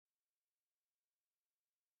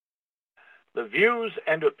The views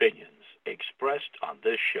and opinions expressed on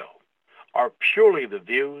this show are purely the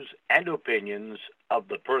views and opinions of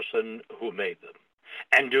the person who made them,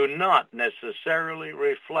 and do not necessarily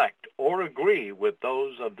reflect or agree with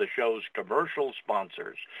those of the show's commercial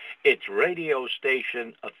sponsors, its radio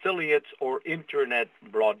station affiliates, or internet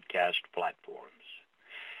broadcast platforms.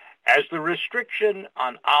 As the restriction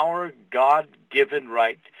on our God-given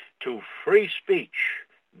right to free speech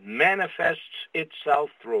manifests itself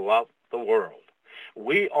throughout the world,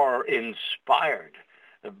 we are inspired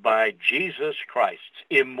by Jesus Christ's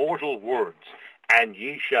immortal words, "And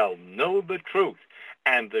ye shall know the truth,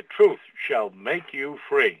 and the truth shall make you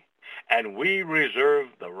free." And we reserve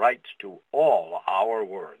the rights to all our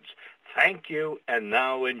words. Thank you, and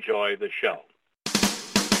now enjoy the show.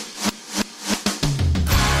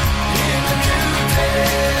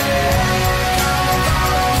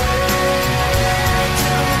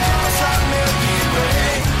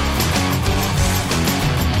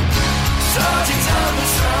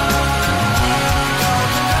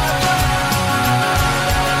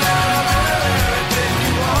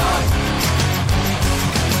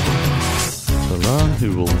 Who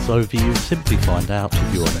rules over you? Simply find out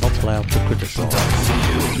if you are not allowed to criticise.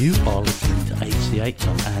 You are listening to ACH.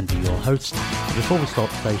 I'm Andy, your host. Before we start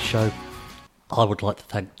today's show, I would like to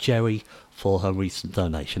thank Jerry for her recent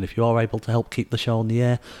donation. If you are able to help keep the show on the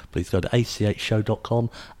air, please go to achshow.com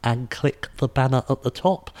and click the banner at the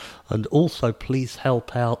top. And also please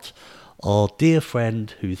help out our dear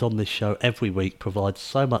friend who's on this show every week, provides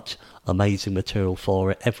so much amazing material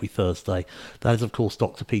for it every Thursday. That is, of course,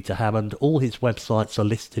 Dr. Peter Hammond. All his websites are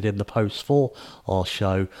listed in the post for our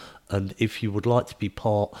show. And if you would like to be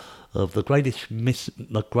part of the greatest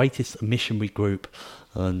missionary group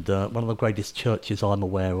and one of the greatest churches I'm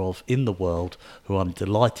aware of in the world, who I'm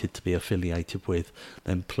delighted to be affiliated with,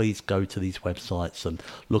 then please go to these websites and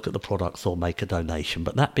look at the products or make a donation.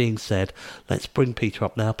 But that being said, let's bring Peter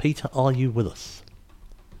up now. Peter, are you with us?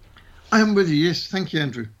 I am with you, yes. Thank you,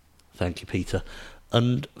 Andrew. Thank you, Peter.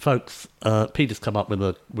 And folks, Peter's come up with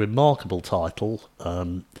a remarkable title,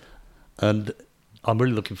 and I'm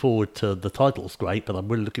really looking forward to, the title's great, but I'm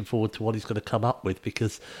really looking forward to what he's going to come up with,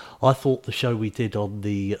 because I thought the show we did on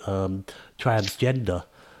the transgender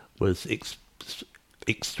was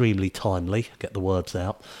extremely timely, get the words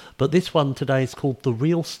out. But this one today is called The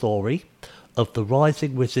Real Story of the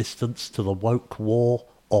Rising Resistance to the Woke War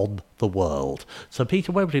on the World. So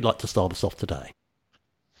Peter, where would you like to start us off today?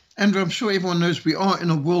 Andrew, I'm sure everyone knows we are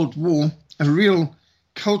in a world war, a real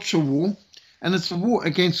culture war. And it's a war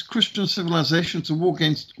against Christian civilization. It's a war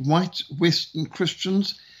against white Western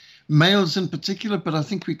Christians, males in particular. But I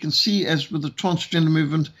think we can see, as with the transgender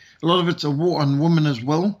movement, a lot of it's a war on women as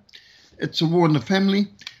well. It's a war on the family.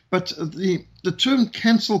 But the term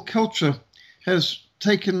cancel culture has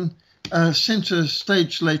taken center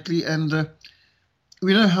stage lately. And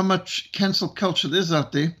we know how much cancel culture there is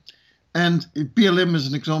out there. And BLM is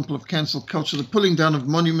an example of cancel culture, the pulling down of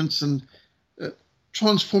monuments and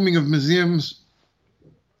transforming of museums,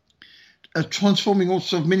 transforming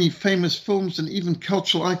also of many famous films and even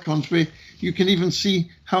cultural icons, where you can even see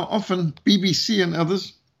how often BBC and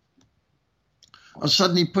others are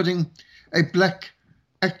suddenly putting a black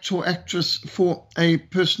actor, actress for a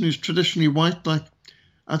person who's traditionally white. Like,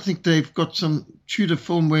 I think they've got some Tudor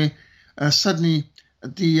film where suddenly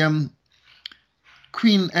the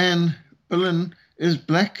Queen Anne Boleyn is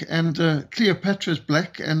black and Cleopatra is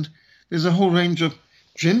black, and there's a whole range of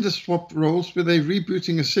gender swap roles where they're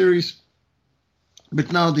rebooting a series,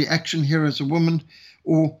 but now the action hero is a woman,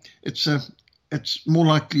 or it's more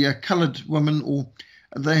likely a colored woman, or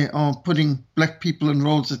they are putting black people in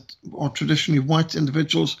roles that are traditionally white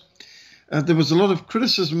individuals. There was a lot of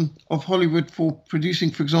criticism of Hollywood for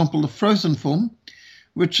producing, for example, the Frozen film,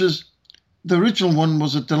 which is, the original one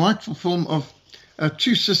was a delightful film of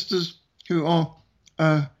two sisters who are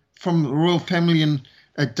from the royal family in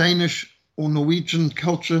a Danish or Norwegian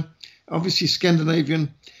culture, obviously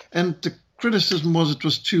Scandinavian, and the criticism was it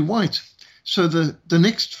was too white. So the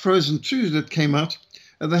next Frozen 2 that came out,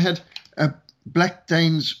 they had black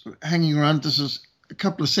Danes hanging around. This is a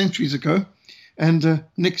couple of centuries ago, and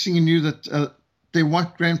next thing you knew that their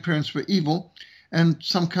white grandparents were evil, and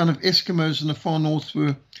some kind of Eskimos in the far north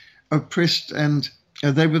were oppressed, and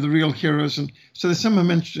they were the real heroes. And so they somehow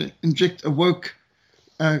managed to inject a woke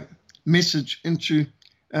message into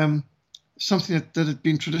something that had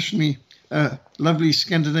been traditionally lovely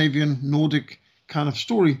Scandinavian, Nordic kind of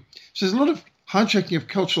story. So there's a lot of hijacking of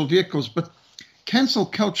cultural vehicles, but cancel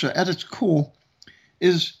culture at its core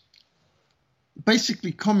is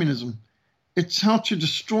basically communism. It's how to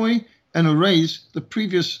destroy and erase the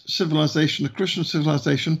previous civilization, the Christian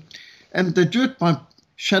civilization, And they do it by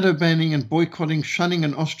shadow banning and boycotting, shunning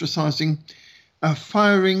and ostracizing,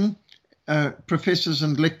 firing professors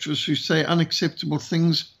and lecturers who say unacceptable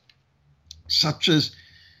things, such as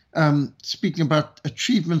speaking about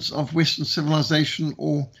achievements of Western civilization,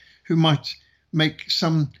 or who might make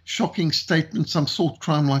some shocking statement, some thought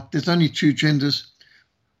crime like there's only two genders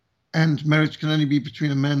and marriage can only be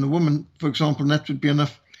between a man and a woman, for example, and that would be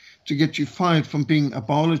enough to get you fired from being a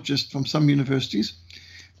biologist from some universities.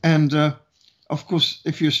 And of course,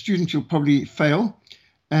 if you're a student, you'll probably fail,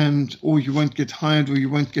 or you won't get hired, or you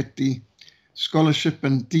won't get the scholarship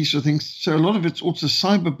and these sort of things. So a lot of it's also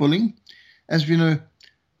cyberbullying. As we know,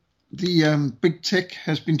 the big tech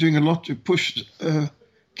has been doing a lot to push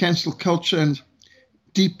cancel culture and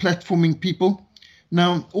deplatforming people.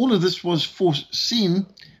 Now, all of this was foreseen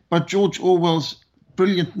by George Orwell's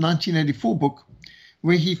brilliant 1984 book,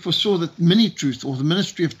 where he foresaw that Mini-Truth, or the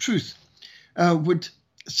Ministry of Truth, would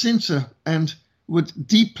censor and would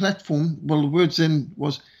deplatform. Well, the words then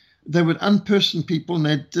was they would unperson people and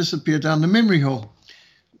they'd disappear down the memory hole.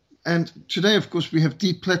 And today, of course, we have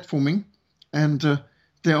deplatforming, and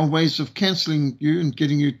there are ways of cancelling you and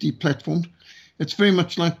getting you deplatformed. It's very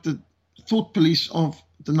much like the thought police of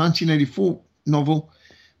the 1984 novel,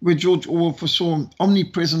 where George Orwell foresaw an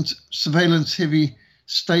omnipresent, surveillance-heavy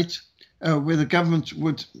state where the government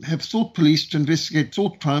would have thought police to investigate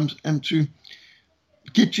thought crimes and to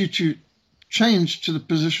get you to change to the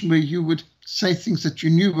position where you would say things that you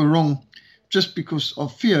knew were wrong just because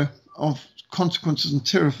of fear of consequences and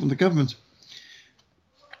terror from the government.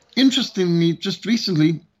 Interestingly, just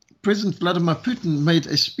recently, President Vladimir Putin made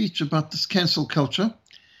a speech about this cancel culture,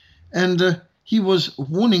 and he was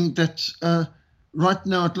warning that right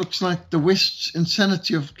now it looks like the West's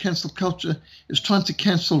insanity of cancel culture is trying to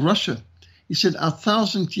cancel Russia. He said our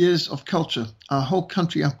 1,000 years of culture, our whole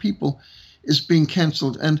country, our people, is being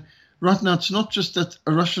cancelled. And right now it's not just that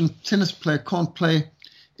a Russian tennis player can't play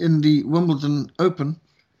in the Wimbledon Open.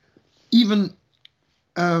 Even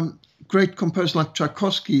great composers like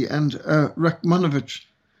Tchaikovsky and Rachmaninoff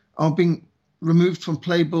are being removed from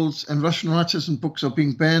playbills, and Russian writers and books are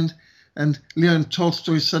being banned, and Leon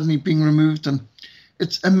Tolstoy is suddenly being removed. And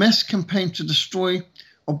it's a mass campaign to destroy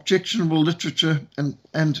objectionable literature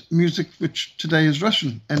and music, which today is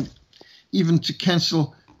Russian, and even to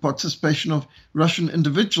cancel participation of Russian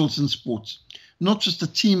individuals in sports, not just a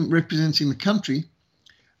team representing the country,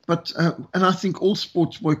 but, and I think all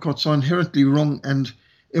sports boycotts are inherently wrong and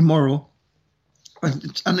immoral.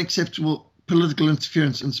 It's unacceptable political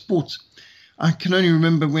interference in sports. I can only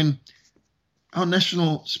remember when our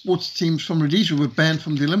national sports teams from Rhodesia were banned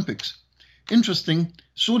from the Olympics. Interesting,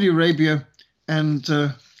 Saudi Arabia and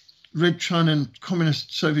Red China and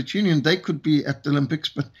Communist Soviet Union, they could be at the Olympics,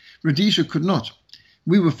 but Rhodesia could not.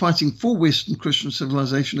 We were fighting for Western Christian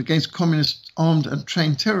civilization against communist armed and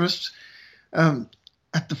trained terrorists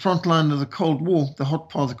at the front line of the Cold War, the hot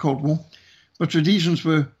part of the Cold War. But Rhodesians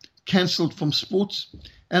were cancelled from sports.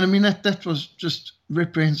 And I mean, that was just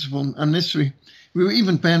reprehensible and unnecessary. We were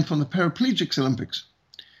even banned from the Paraplegics Olympics.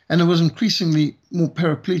 And there was increasingly more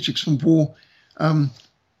paraplegics from war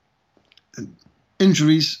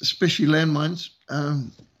injuries, especially landmines.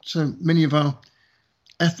 So many of our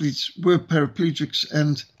athletes were paraplegics,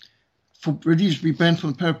 and for Rhodesia to be banned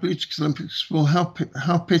from the Paraplegics Olympics, well,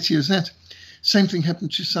 how petty is that? Same thing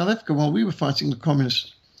happened to South Africa while we were fighting the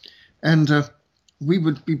communists. And we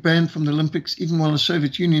would be banned from the Olympics even while the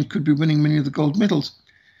Soviet Union could be winning many of the gold medals.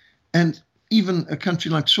 And even a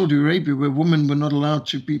country like Saudi Arabia, where women were not allowed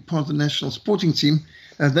to be part of the national sporting team,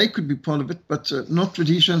 they could be part of it, but not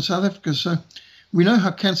Rhodesia and South Africa. So we know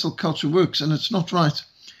how cancel culture works, and it's not right.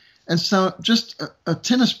 And so just a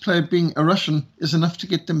tennis player being a Russian is enough to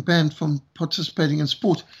get them banned from participating in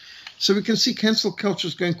sport. So we can see cancel culture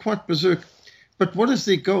is going quite berserk. But what is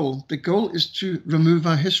their goal? The goal is to remove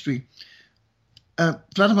our history.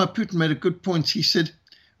 Vladimir Putin made a good point. He said,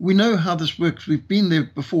 we know how this works. We've been there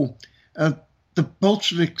before. The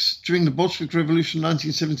Bolsheviks, during the Bolshevik Revolution in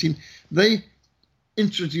 1917, they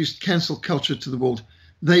introduced cancel culture to the world.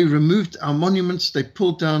 They removed our monuments. They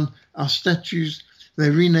pulled down our statues. They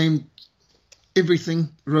renamed everything,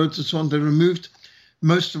 roads and so on. They removed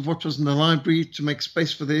most of what was in the library to make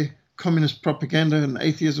space for their communist propaganda and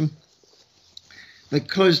atheism. They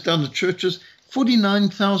closed down the churches.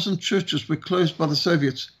 49,000 churches were closed by the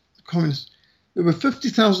Soviets, the communists. There were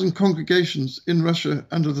 50,000 congregations in Russia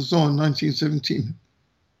under the Tsar in 1917.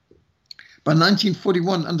 By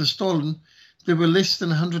 1941, under Stalin, there were less than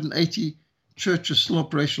 180 churches, still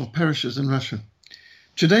operational parishes in Russia.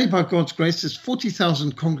 Today, by God's grace, there's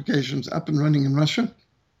 40,000 congregations up and running in Russia,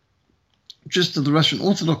 just of the Russian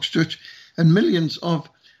Orthodox Church, and millions of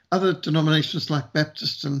other denominations like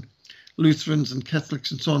Baptists and Lutherans and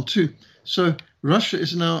Catholics and so on too. So Russia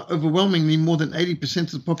is now overwhelmingly more than 80%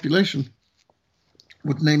 of the population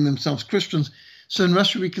would name themselves Christians. So in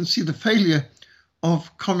Russia, we can see the failure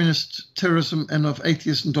of communist terrorism and of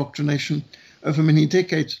atheist indoctrination over many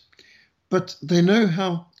decades. But they know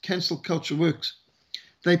how cancel culture works.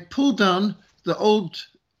 They pull down the old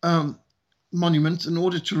monuments in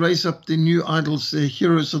order to raise up their new idols, their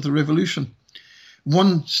heroes of the revolution.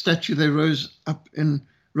 One statue they rose up in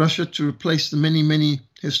Russia to replace the many, many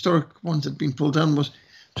historic ones that had been pulled down was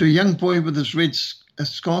to a young boy with his red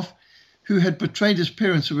scarf who had betrayed his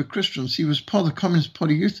parents who were Christians. He was part of the Communist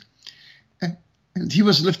Party youth, and he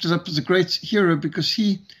was lifted up as a great hero because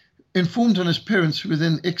he informed on his parents who were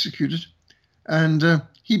then executed, and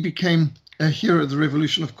he became a hero of the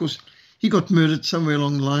revolution. Of course, he got murdered somewhere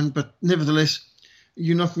along the line, but nevertheless,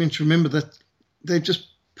 you're not meant to remember that. They just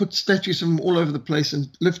put statues of him all over the place and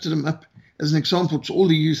lifted him up as an example to all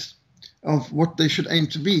the youth of what they should aim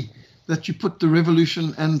to be, that you put the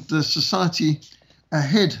revolution and the society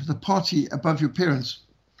ahead, the party above your parents.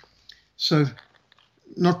 So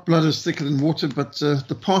not blood is thicker than water, but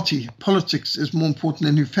the party, politics is more important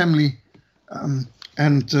than your family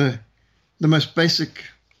and the most basic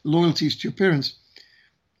loyalties to your parents.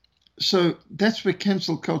 So that's where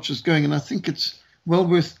cancel culture is going, and I think it's well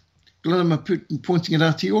worth Vladimir Putin pointing it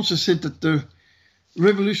out. He also said that the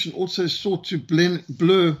revolution also sought to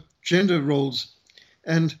blur gender roles.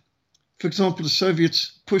 And, for example, the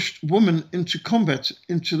Soviets pushed women into combat,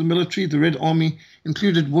 into the military. The Red Army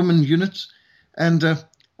included women units. And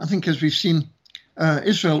I think, as we've seen,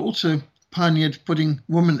 Israel also pioneered putting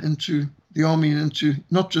women into the army, and into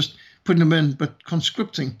not just putting them in, but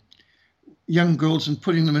conscripting young girls and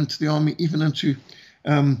putting them into the army, even into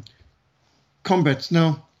combat.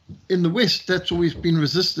 Now, in the West, that's always been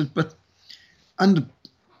resisted, but under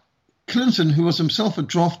Clinton, who was himself a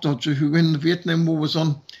draft dodger, who when the Vietnam War was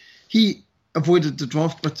on, he avoided the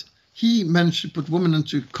draft, but he managed to put women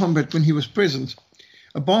into combat when he was president.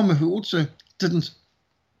 Obama, who also didn't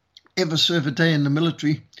ever serve a day in the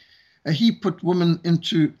military, he put women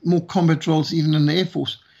into more combat roles, even in the Air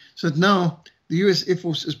Force. So that now the US Air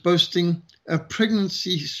Force is boasting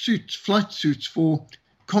pregnancy suits, flight suits for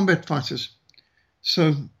combat fighters.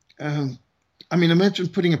 So, imagine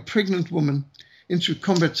putting a pregnant woman into a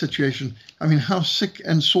combat situation. I mean, how sick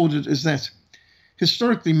and sordid is that?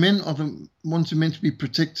 Historically, men are the ones who are meant to be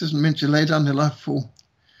protectors and meant to lay down their life for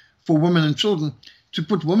women and children. To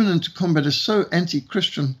put women into combat is so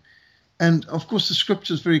anti-Christian. And, of course, the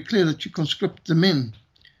scripture is very clear that you conscript the men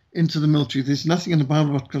into the military. There's nothing in the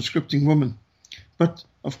Bible about conscripting women. But,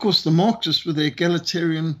 of course, the Marxists, with their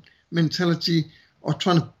egalitarian mentality, are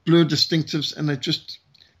trying to blur distinctives, and they just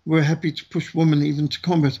were happy to push women even to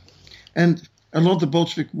combat. And a lot of the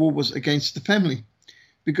Bolshevik war was against the family,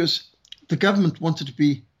 because the government wanted to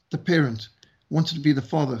be the parent, wanted to be the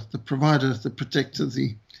father, the provider, the protector,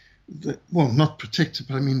 not protector,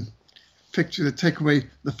 but effectively they take away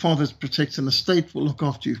the father's protector, and the state will look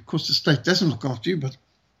after you. Of course, the state doesn't look after you, but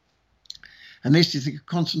unless you think a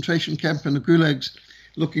concentration camp and the gulags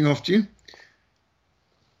looking after you.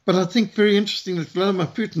 But I think very interesting that Vladimir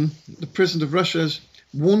Putin, the president of Russia, has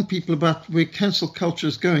warned people about where cancel culture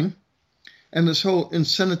is going and this whole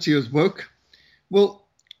insanity of woke. Well,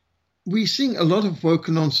 we're seeing a lot of woke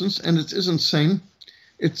nonsense, and it is insane.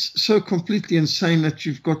 It's so completely insane that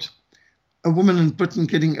you've got a woman in Britain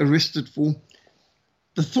getting arrested for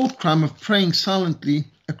the thought crime of praying silently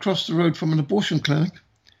across the road from an abortion clinic.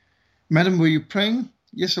 Madam, were you praying?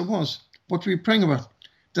 Yes, I was. What were you praying about?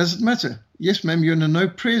 Does it matter? Yes, ma'am, you're in a no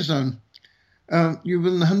prayer zone. You're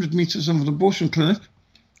within 100 meters of an abortion clinic.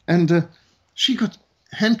 And she got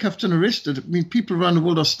handcuffed and arrested. People around the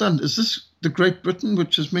world are stunned. Is this the Great Britain,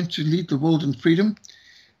 which is meant to lead the world in freedom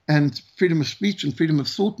and freedom of speech and freedom of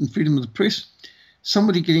thought and freedom of the press?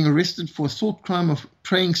 Somebody getting arrested for a thought crime of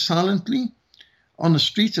praying silently on the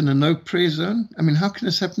street in a no prayer zone? How can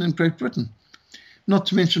this happen in Great Britain? Not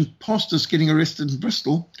to mention pastors getting arrested in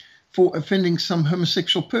Bristol for offending some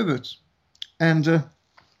homosexual perverts. And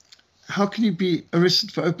how can you be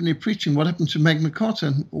arrested for openly preaching? What happened to Magna Carta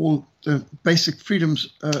and all the basic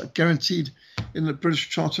freedoms guaranteed in the British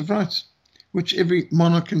Charter of Rights, which every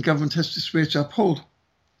monarch and government has to swear to uphold?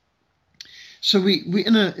 So we're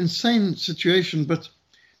in an insane situation, but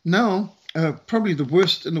now probably the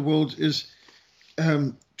worst in the world is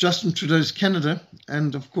Justin Trudeau's Canada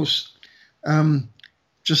and, of course,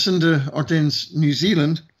 Jacinda Ardern's New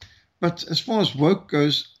Zealand. But as far as woke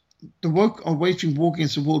goes, the woke are waging war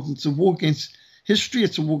against the world. It's a war against history.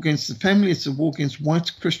 It's a war against the family. It's a war against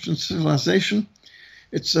white Christian civilization.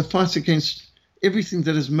 It's a fight against everything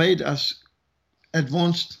that has made us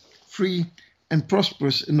advanced, free, and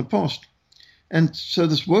prosperous in the past. And so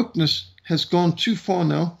this wokeness has gone too far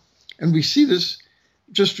now. And we see this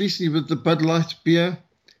just recently with the Bud Light beer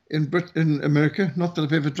in America. Not that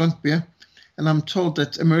I've ever drunk beer. And I'm told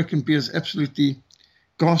that American beer is absolutely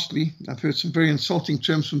ghastly. I've heard some very insulting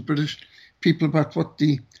terms from British people about what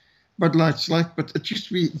the Bud Light's like, but it used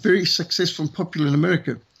to be very successful and popular in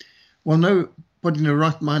America. Well, nobody in their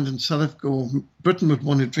right mind in South Africa or Britain would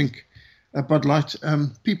want to drink a Bud Light.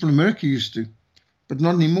 People in America used to, but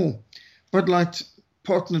not anymore. Bud Light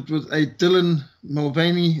partnered with a Dylan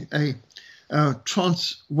Mulvaney, a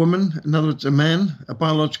trans woman, in other words, a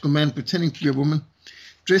biological man pretending to be a woman,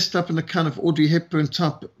 dressed up in a kind of Audrey Hepburn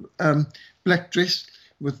type black dress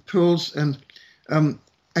with pearls and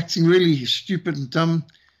acting really stupid and dumb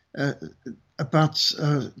about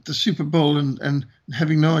the Super Bowl and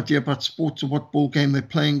having no idea about sports or what ball game they're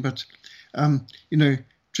playing, but,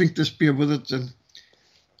 drink this beer with it and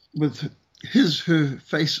with her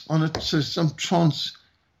face on it. So some trans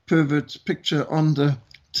pervert's picture on the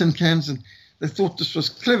tin cans, and they thought this was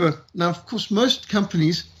clever. Now, of course, most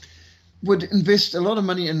companies would invest a lot of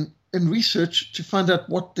money in research to find out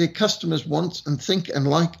what their customers want and think and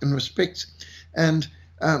like and respect, and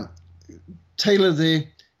tailor their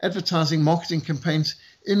advertising marketing campaigns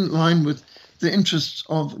in line with the interests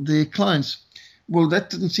of their clients. Well, that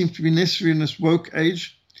didn't seem to be necessary in this woke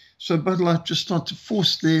age. So Bud Light just started to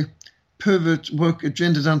force their pervert woke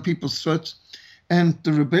agenda down people's throats. And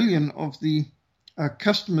the rebellion of the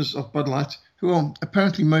customers of Bud Light, who are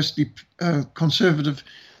apparently mostly conservative,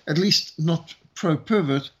 at least not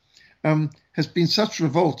pro-pervert, has been such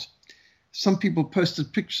revolt. Some people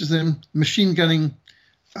posted pictures of them machine gunning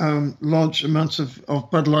large amounts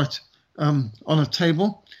of Bud Light on a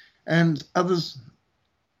table, and others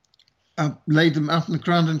laid them out on the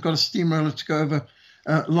ground and got a steamroller to go over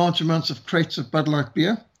large amounts of crates of Bud Light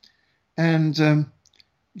beer. And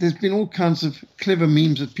there's been all kinds of clever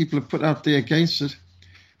memes that people have put out there against it.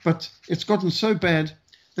 But it's gotten so bad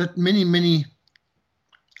that many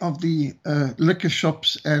of the liquor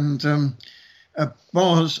shops and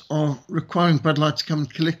bars are requiring Bud Light to come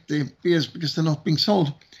and collect their beers because they're not being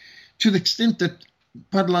sold, to the extent that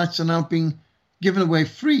Bud Lights are now being given away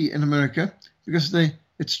free in America because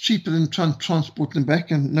it's cheaper than trying to transport them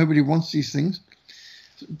back, and nobody wants these things.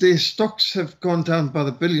 Their stocks have gone down by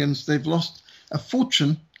the billions. They've lost a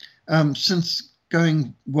fortune since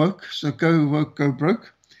going woke. So go woke, go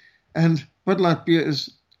broke. And Bud Light beer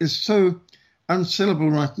is so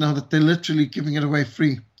unsellable right now that they're literally giving it away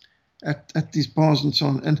free at these bars and so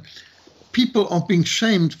on. And people are being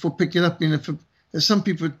shamed for picking it up. Some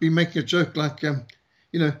people would be making a joke like,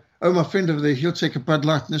 oh, my friend over there, he'll take a Bud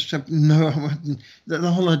Light. And this chap, no, I won't.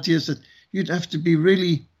 The whole idea is that you'd have to be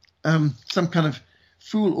really some kind of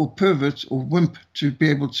fool or pervert or wimp to be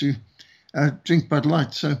able to drink Bud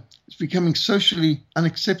Light. So it's becoming socially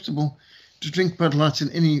unacceptable to drink Bud Light in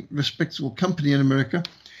any respectable company in America.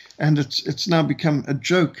 And it's now become a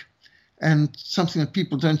joke and something that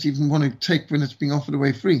people don't even want to take when it's being offered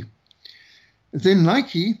away free. Then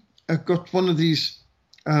Nike got one of these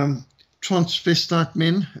transvestite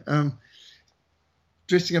men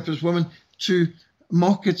dressing up as women to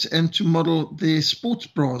market and to model their sports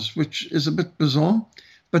bras, which is a bit bizarre.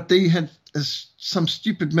 But they had some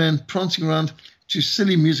stupid man prancing around to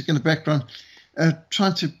silly music in the background,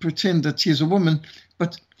 trying to pretend that he's a woman.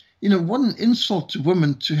 But, what an insult to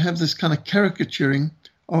women to have this kind of caricaturing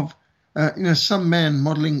of, some man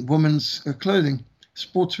modeling women's clothing,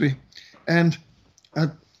 sportswear. And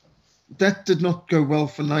that did not go well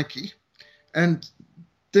for Nike. And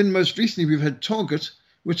then most recently we've had Target,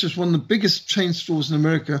 which is one of the biggest chain stores in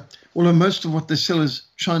America, although most of what they sell is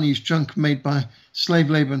Chinese junk made by slave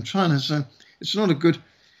labor in China. So it's not a good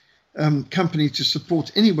company to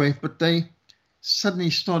support anyway, but they suddenly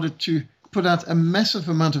started to put out a massive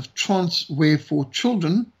amount of trans wear for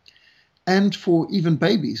children and for even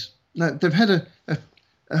babies. Now, they've had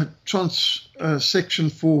a trans section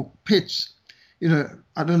for pets.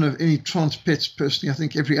 I don't know any trans pets personally. I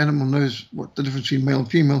think every animal knows what the difference between male and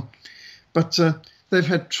female. But they've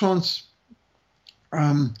had trans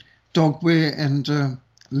dog wear and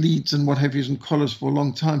leads and what have you and collars for a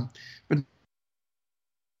long time. But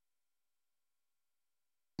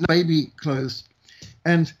baby clothes.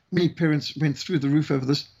 And many parents went through the roof over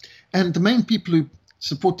this. And the main people who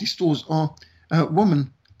support these stores are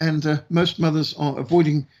women. And most mothers are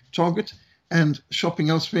avoiding Target and shopping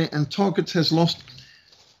elsewhere. And Target has lost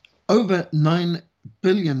over $9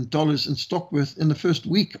 billion in stock worth in the first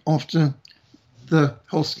week after the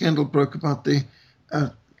whole scandal broke about their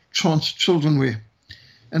trans children wear.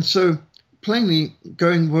 And so plainly,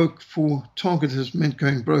 going woke for Target has meant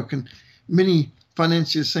going broke, and many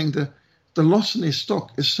financiers saying that the loss in their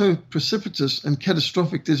stock is so precipitous and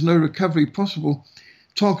catastrophic, there's no recovery possible.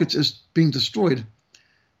 Target is being destroyed.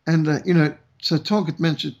 And, so Target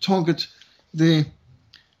managed to target their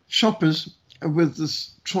shoppers with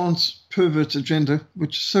this trans pervert agenda,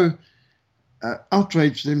 which so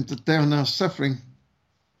outraged them that they are now suffering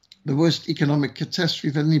the worst economic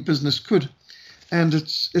catastrophe that any business could. And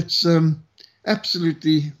it's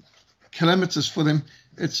absolutely calamitous for them.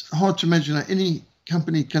 It's hard to imagine how any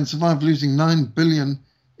company can survive losing $9 billion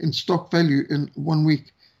in stock value in 1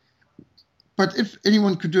 week. But if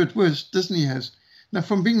anyone could do it worse, Disney has. Now,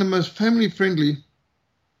 from being the most family-friendly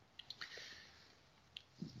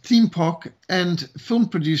theme park and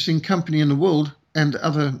film-producing company in the world, and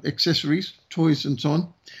other accessories, toys and so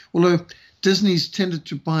on, although Disney's tended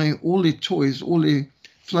to buy all their toys, all their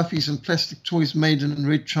fluffies and plastic toys made in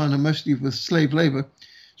Red China, mostly with slave labor.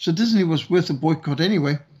 So Disney was worth a boycott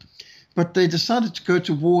anyway. But they decided to go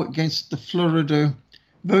to war against the Florida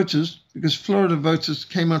voters, because Florida voters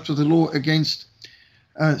came out with a law against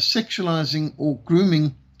sexualizing or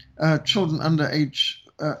grooming children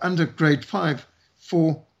under grade 5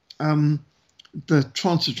 for the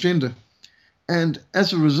transgender. And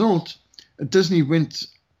as a result, Disney went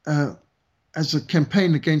as a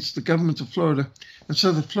campaign against the government of Florida. And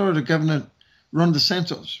so the Florida governor, Ron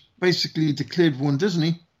DeSantis, basically declared war on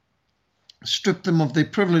Disney, stripped them of their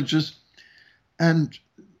privileges, and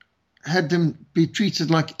had them be treated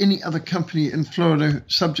like any other company in Florida,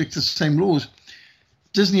 subject to the same laws.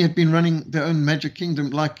 Disney had been running their own Magic Kingdom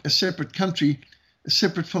like a separate country,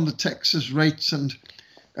 separate from the taxes, rates, and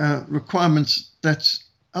requirements that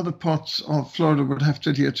other parts of Florida would have to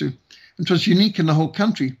adhere to. It was unique in the whole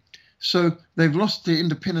country. So they've lost their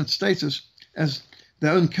independent status as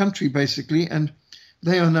their own country, basically, and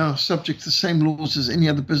they are now subject to the same laws as any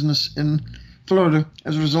other business in Florida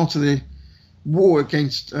as a result of their war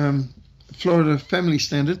against Florida family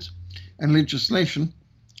standards and legislation.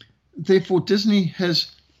 Therefore, Disney has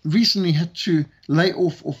recently had to lay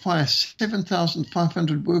off or fire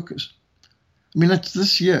 7,500 workers. I mean, that's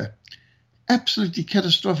this year. Absolutely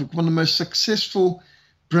catastrophic. One of the most successful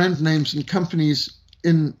brand names and companies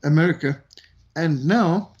in America. And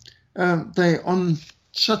now they're on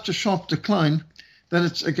such a sharp decline that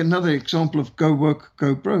it's another example of go woke,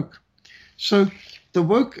 go broke. So the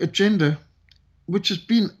woke agenda, which has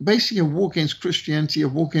been basically a war against Christianity, a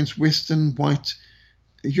war against Western, white,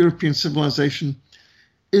 European civilization,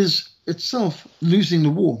 is itself losing the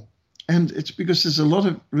war. And it's because there's a lot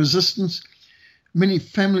of resistance. Many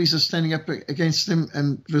families are standing up against them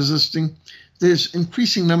and resisting. There's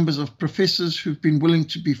increasing numbers of professors who've been willing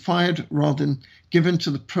to be fired rather than given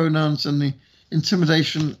to the pronouns and the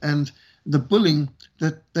intimidation and the bullying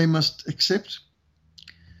that they must accept.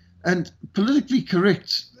 And politically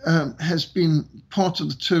correct has been part of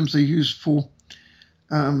the terms they use for,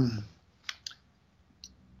 in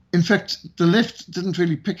fact, the left didn't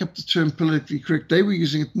really pick up the term politically correct. They were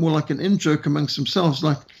using it more like an in-joke amongst themselves,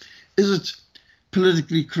 like, is it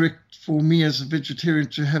politically correct for me as a vegetarian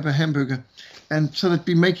to have a hamburger? And so they'd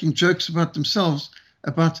be making jokes about themselves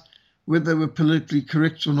about whether they were politically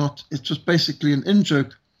correct or not. It was basically an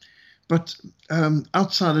in-joke. But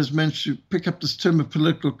outsiders managed to pick up this term of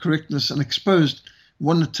political correctness and exposed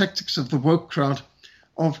one of the tactics of the woke crowd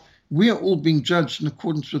of we are all being judged in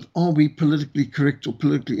accordance with are we politically correct or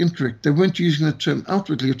politically incorrect. They weren't using the term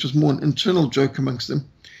outwardly. It was more an internal joke amongst them.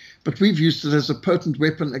 But we've used it as a potent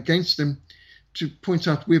weapon against them to point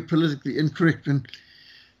out we're politically incorrect. And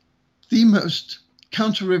the most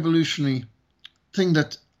counter-revolutionary thing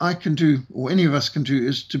that I can do, or any of us can do,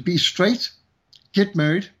 is to be straight, get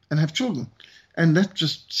married, and have children. And that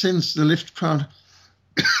just sends the left crowd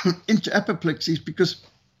into apoplexies because,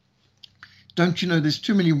 don't you know, there's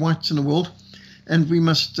too many whites in the world, and we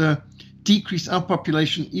must decrease our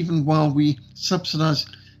population even while we subsidize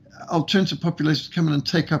alternative populations to come in and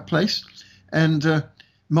take our place. And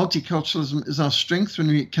multiculturalism is our strength when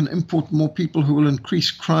we can import more people who will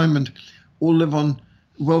increase crime and all live on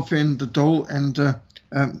welfare and the dole and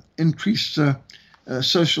increase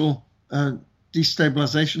social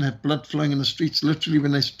destabilization, have blood flowing in the streets literally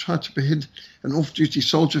when they try to behead an off-duty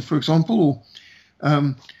soldier, for example,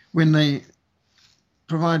 or when they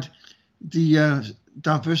provide the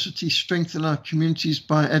diversity strength in our communities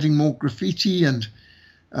by adding more graffiti and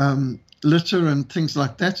litter and things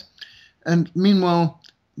like that. And meanwhile,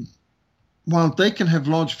 while they can have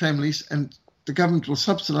large families and the government will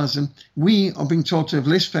subsidize them, we are being told to have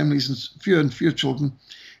less families and fewer children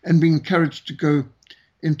and being encouraged to go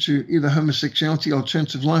into either homosexuality,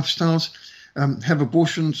 alternative lifestyles, have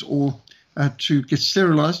abortions, or to get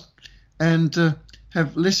sterilized and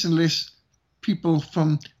have less and less people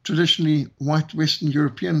from traditionally white Western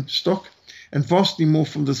European stock and vastly more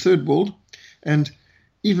from the third world. And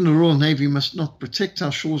even the Royal Navy must not protect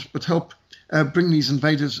our shores but help bring these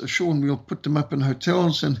invaders ashore, and we'll put them up in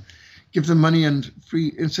hotels and give them money and free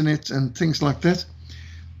internet and things like that.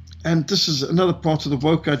 And this is another part of the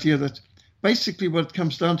woke idea that basically what it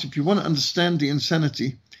comes down to, if you want to understand the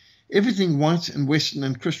insanity, everything white and Western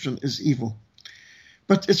and Christian is evil.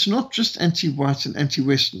 But it's not just anti-white and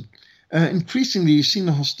anti-Western. Increasingly, you've seen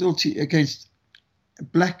the hostility against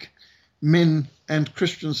black men and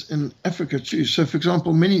Christians in Africa too. So, for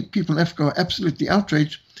example, many people in Africa are absolutely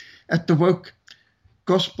outraged at the woke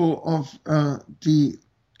gospel of the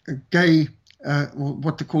gay,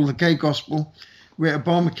 what they call the gay gospel, where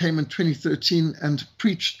Obama came in 2013 and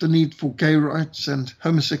preached the need for gay rights and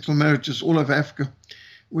homosexual marriages all over Africa,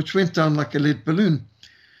 which went down like a lead balloon.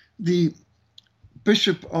 The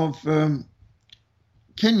Bishop of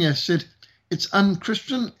Kenya said it's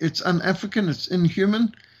un-Christian, it's un-African, it's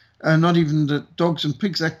inhuman. Not even the dogs and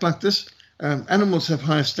pigs act like this. Animals have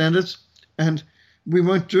higher standards, and we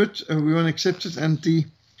won't do it. We won't accept it. And the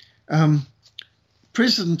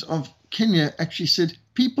president of Kenya actually said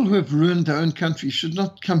people who have ruined their own country should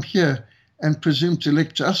not come here and presume to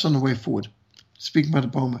lecture us on the way forward, speaking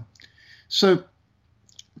about Obama. So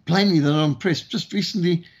plainly, they're not impressed. Just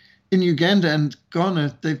recently in Uganda and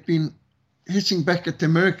Ghana, they've been hitting back at the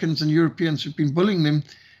Americans and Europeans who've been bullying them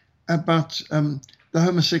about the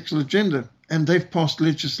homosexual agenda. And they've passed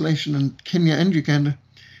legislation in Kenya and Uganda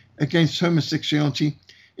against homosexuality,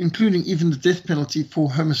 including even the death penalty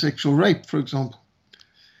for homosexual rape, for example.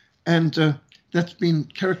 And that's been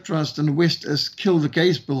characterized in the West as kill the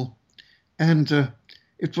gays bill. And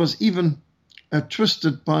it was even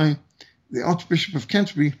twisted by the Archbishop of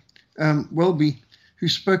Canterbury, Welby, who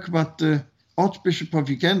spoke about the Archbishop of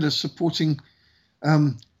Uganda supporting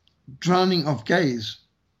drowning of gays.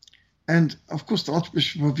 And of course, the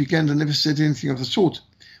Archbishop of Uganda never said anything of the sort.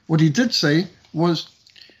 What he did say was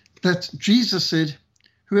that Jesus said,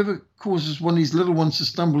 whoever causes one of these little ones to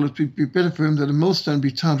stumble, it would be better for him that a millstone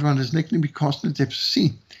be tied around his neck and be cast in the depths of the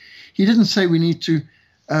sea. He didn't say we need to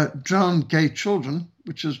drown gay children,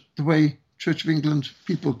 which is the way Church of England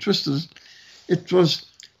people twisted it. It was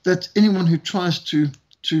that anyone who tries to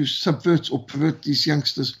subvert or pervert these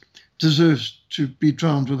youngsters deserves to be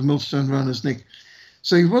drowned with a millstone around his neck.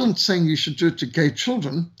 So he wasn't saying you should do it to gay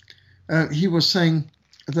children. He was saying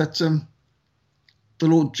that the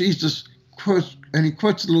Lord Jesus, and he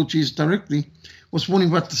quotes the Lord Jesus directly, was warning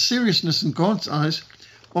about the seriousness in God's eyes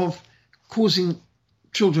of causing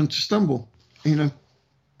children to stumble,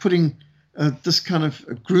 putting this kind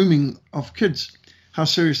of grooming of kids, how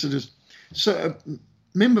serious it is. So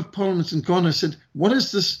a member of parliament in Ghana said, what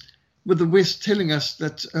is this with the West telling us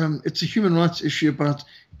that it's a human rights issue about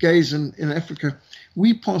gays in Africa?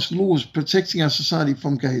 We pass laws protecting our society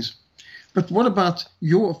from gays. But what about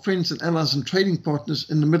your friends and allies and trading partners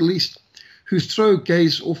in the Middle East who throw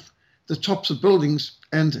gays off the tops of buildings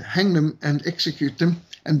and hang them and execute them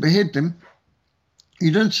and behead them?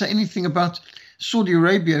 You don't say anything about Saudi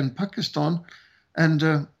Arabia and Pakistan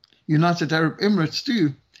and United Arab Emirates, do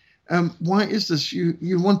you? Why is this?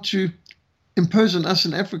 You want to impose on us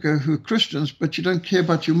in Africa who are Christians, but you don't care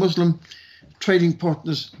about your Muslim trading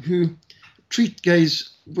partners who treat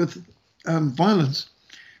gays with violence.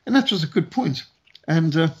 And that was a good point.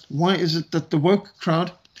 And why is it that the woke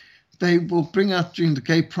crowd, they will bring out during the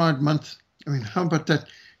Gay Pride Month, how about that?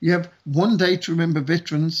 You have one day to remember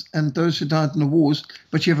veterans and those who died in the wars,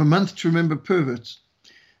 but you have a month to remember perverts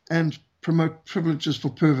and promote privileges for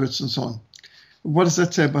perverts and so on. What does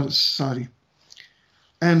that say about a society?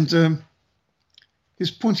 And he's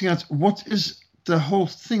pointing out what is the whole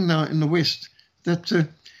thing now in the West, that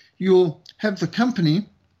you'll have the company,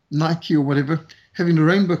 Nike or whatever, having the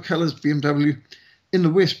rainbow colors, BMW, in the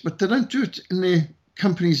West, but they don't do it in their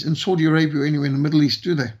companies in Saudi Arabia or anywhere in the Middle East,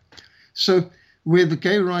 do they? So where the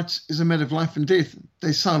gay rights is a matter of life and death,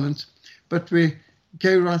 they're silent, but where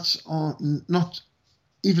gay rights are not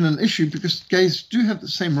even an issue, because gays do have the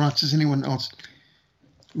same rights as anyone else.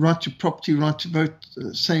 Right to property, right to vote,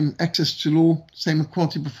 same access to law, same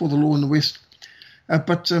equality before the law in the West.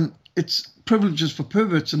 But it's privileges for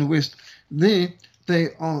perverts in the West. There, they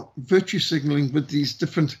are virtue signaling with these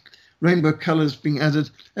different rainbow colors being added.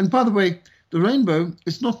 And by the way, the rainbow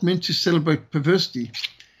is not meant to celebrate perversity.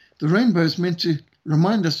 The rainbow is meant to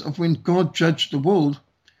remind us of when God judged the world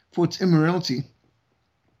for its immorality.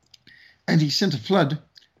 And he sent a flood,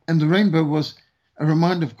 and the rainbow was a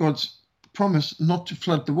reminder of God's promise not to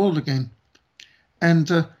flood the world again. And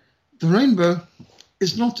the rainbow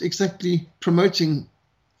is not exactly promoting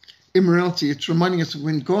immorality. It's reminding us of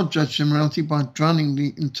when God judged immorality by drowning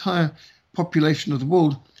the entire population of the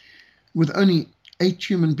world, with only 8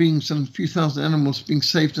 human beings and a few thousand animals being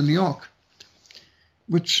saved in the ark,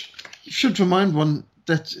 which should remind one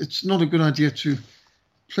that it's not a good idea to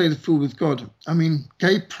play the fool with God. I mean,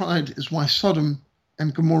 gay pride is why Sodom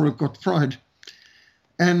and Gomorrah got fried.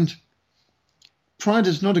 And pride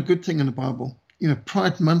is not a good thing in the Bible. You know,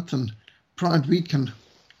 Pride Month and Pride Week and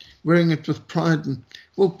wearing it with pride. And,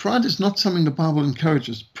 well, pride is not something the Bible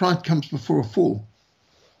encourages. Pride comes before a fall.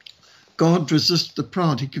 God resists the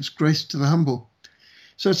proud. He gives grace to the humble.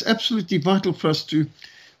 So it's absolutely vital for us to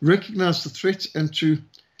recognize the threat and to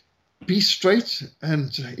be straight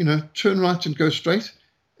and, turn right and go straight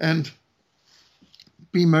and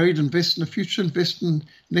be married, invest in the future, invest in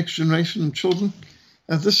next generation and children.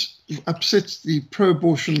 This upsets the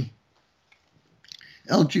pro-abortion,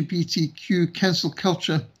 LGBTQ, cancel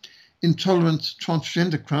culture, intolerant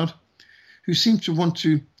transgender crowd who seem to want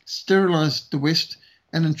to sterilize the West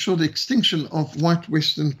and ensure the extinction of white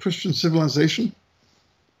Western Christian civilization,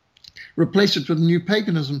 replace it with new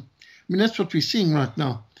paganism. I mean, that's what we're seeing right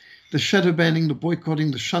now. The shadow banning, the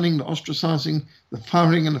boycotting, the shunning, the ostracizing, the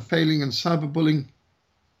firing and the failing and cyberbullying.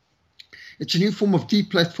 It's a new form of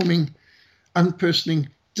deplatforming, unpersoning,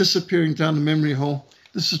 disappearing down the memory hole.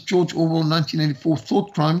 This is George Orwell, 1984,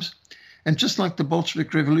 thought crimes. And just like the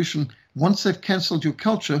Bolshevik Revolution, once they've cancelled your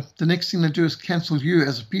culture, the next thing they do is cancel you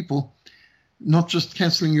as a people, not just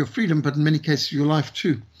cancelling your freedom, but in many cases your life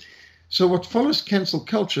too. So what follows cancel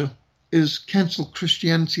culture is cancel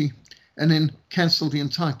Christianity and then cancel the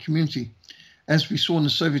entire community, as we saw in the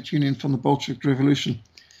Soviet Union from the Bolshevik Revolution.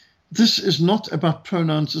 This is not about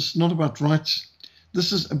pronouns. This is not about rights.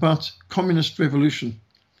 This is about communist revolution.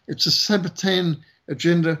 It's a Sabbatean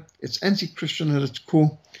agenda. It's anti-Christian at its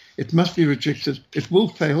core. It must be rejected. It will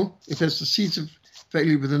fail. It has the seeds of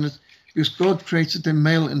failure within it because God created them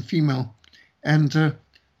male and female. And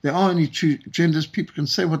there are only 2 genders. People can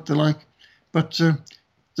say what they like. But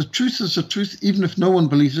the truth is the truth, even if no one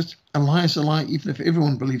believes it. A lie is a lie, even if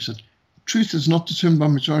everyone believes it. Truth is not determined by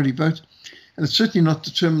majority vote. And it's certainly not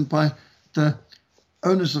determined by the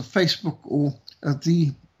owners of Facebook or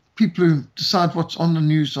the people who decide what's on the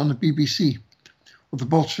news on the BBC or the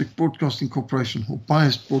Bolshevik Broadcasting Corporation or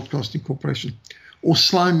Biased Broadcasting Corporation or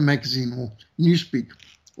Slime Magazine or Newspeak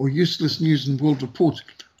or Useless News and World Report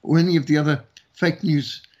or any of the other fake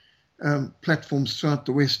news platforms throughout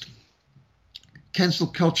the West. Cancel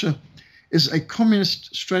culture is a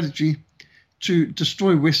communist strategy to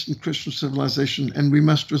destroy Western Christian civilization, and we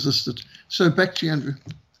must resist it. So back to you, Andrew.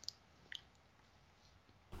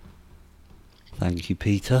 Thank you,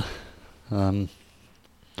 Peter.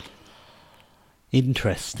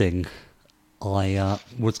 Interesting. I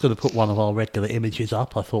was going to put one of our regular images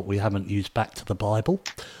up. I thought we haven't used Back to the Bible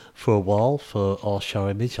for a while for our show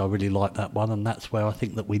image. I really like that one, and that's where I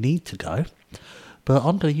think that we need to go. But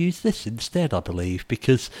I'm going to use this instead, I believe,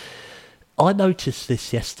 because I noticed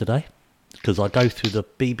this yesterday, because I go through the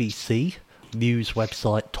BBC news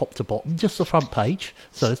website top to bottom, just the front page,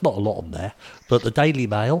 so there's not a lot on there, but the Daily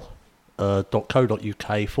Mail,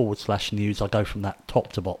 .co.uk/news, I go from that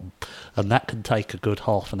top to bottom, and that can take a good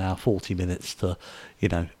half an hour, 40 minutes to,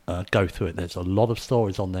 go through it. There's a lot of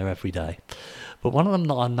stories on there every day. But one of them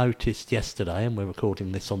that I noticed yesterday, and we're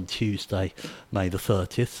recording this on Tuesday, May the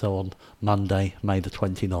 30th, so on Monday, May the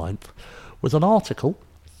 29th, was an article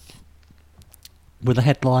with a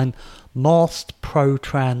headline, "Masked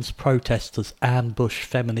pro-trans protesters ambush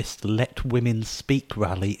feminist Let Women Speak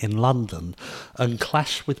rally in London and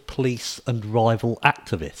clash with police and rival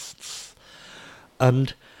activists."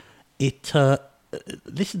 And it,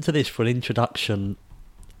 listen to this for an introduction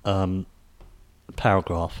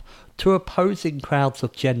paragraph. Two opposing crowds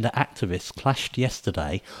of gender activists clashed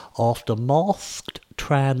yesterday after masked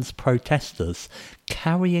trans protesters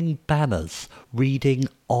carrying banners reading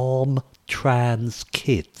 "Arm Trans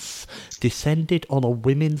Kids" descended on a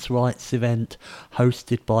women's rights event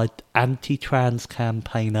hosted by anti-trans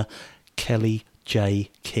campaigner Kelly J.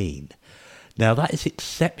 Keane. Now that is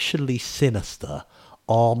exceptionally sinister.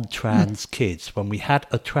 Armed trans kids, when we had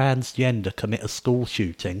a transgender commit a school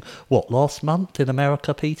shooting, last month in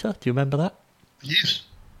America, Peter? Do you remember that? Yes.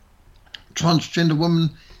 Transgender woman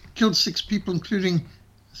killed 6 people, including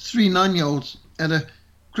 3 9-year-olds at a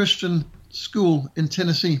Christian school in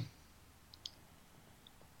Tennessee.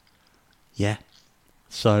 Yeah.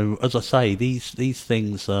 So, as I say, these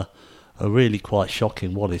things are really quite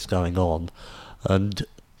shocking, what is going on. And,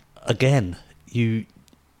 again, you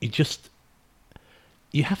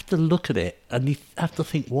have to look at it and you have to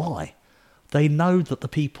think, why? They know that the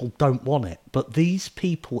people don't want it. But these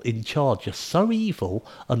people in charge are so evil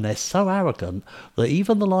and they're so arrogant that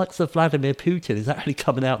even the likes of Vladimir Putin is actually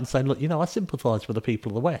coming out and saying, look, I sympathise with the people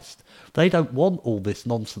of the West. They don't want all this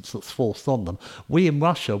nonsense that's forced on them. We in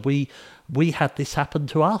Russia, we had this happen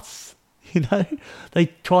to us.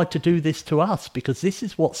 They tried to do this to us because this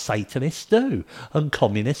is what Satanists do. And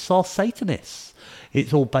communists are Satanists.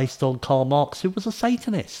 It's all based on Karl Marx, who was a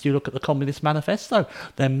Satanist. You look at the Communist Manifesto,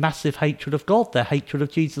 their massive hatred of God, their hatred of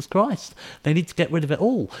Jesus Christ. They need to get rid of it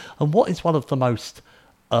all. And what is one of the most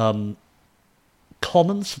common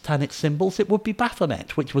satanic symbols? It would be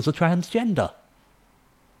Baphomet, which was a transgender.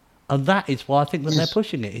 And that is why I think that they're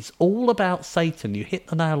pushing it. It's all about Satan. You hit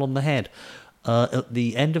the nail on the head at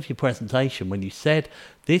the end of your presentation when you said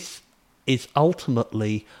this is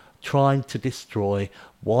ultimately trying to destroy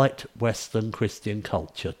white Western Christian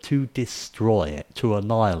culture, to destroy it, to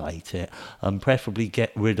annihilate it, and preferably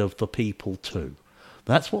get rid of the people too.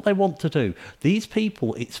 That's what they want to do. These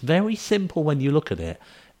people, it's very simple when you look at it.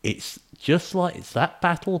 It's just like it's that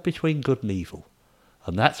battle between good and evil.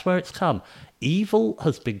 And that's where it's come. Evil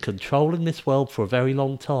has been controlling this world for a very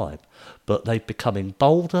long time, but they're becoming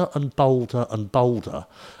bolder and bolder and bolder.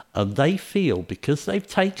 And they feel, because they've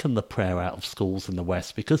taken the prayer out of schools in the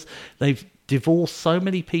West, because they've divorced so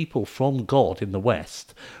many people from God in the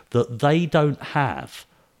West, that they don't have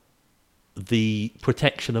the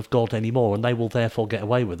protection of God anymore, and they will therefore get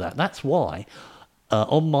away with that. That's why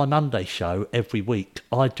on my Monday show every week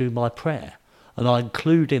I do my prayer, and I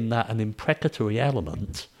include in that an imprecatory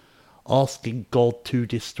element asking God to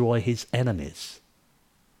destroy his enemies,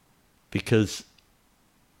 because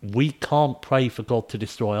we can't pray for God to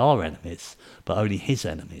destroy our enemies, but only his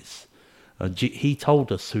enemies. And he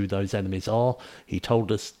told us who those enemies are. He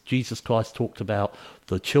told us, Jesus Christ talked about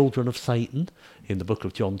the children of Satan in the book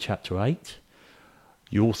of John chapter 8.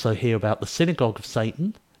 You also hear about the synagogue of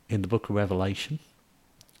Satan in the book of Revelation.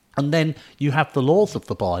 And then you have the laws of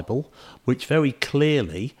the Bible, which very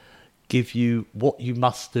clearly give you what you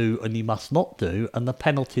must do and you must not do, and the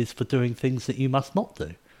penalties for doing things that you must not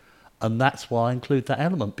do. And that's why I include that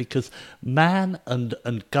element, because man and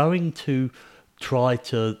going to try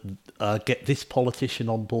to get this politician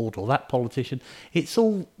on board or that politician,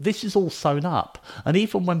 this is all sewn up. And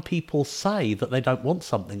even when people say that they don't want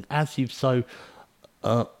something, as you've so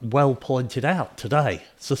well pointed out today,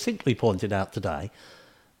 succinctly pointed out today,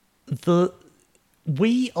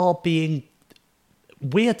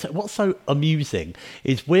 what's so amusing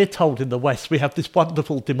is we're told in the West we have this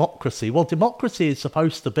wonderful democracy. Well, democracy is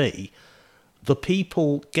supposed to be the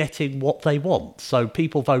people getting what they want. So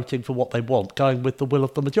people voting for what they want, going with the will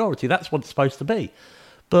of the majority. That's what it's supposed to be.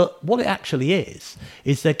 But what it actually is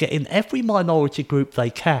they're getting every minority group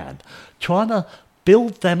they can, trying to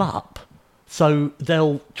build them up. So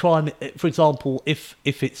they'll try and, for example, if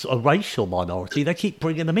it's a racial minority, they keep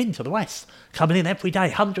bringing them into the West, coming in every day,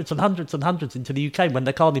 hundreds and hundreds and hundreds into the UK when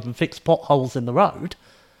they can't even fix potholes in the road.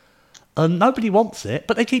 And nobody wants it,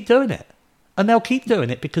 but they keep doing it. And they'll keep doing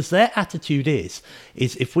it because their attitude is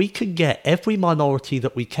if we can get every minority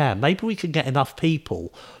that we can, maybe we can get enough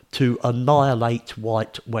people to annihilate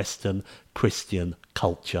white Western Christian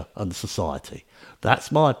culture and society.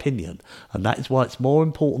 That's my opinion, and that is why it's more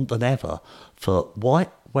important than ever for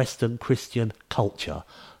white Western Christian culture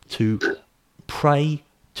to pray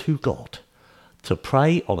to God, to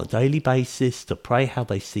pray on a daily basis, to pray how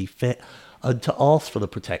they see fit, and to ask for the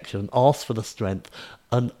protection, ask for the strength,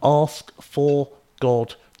 and ask for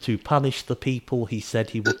God to punish the people he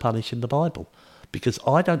said he would punish in the Bible. Because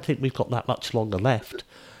I don't think we've got that much longer left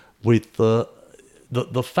with the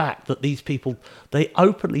fact that these people, they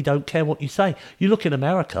openly don't care what you say. You look in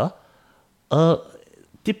America,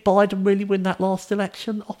 did Biden really win that last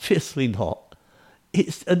election? Obviously not.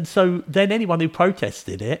 And so then anyone who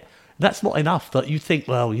protested it, that's not enough that you think,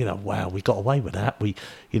 well, wow, we got away with that. We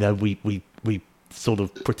sort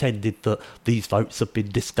of pretended that these votes have been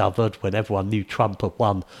discovered when everyone knew Trump had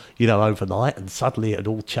won, overnight, and suddenly it had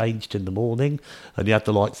all changed in the morning. And you had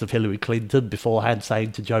the likes of Hillary Clinton beforehand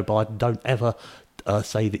saying to Joe Biden, don't ever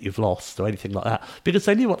say that you've lost or anything like that, because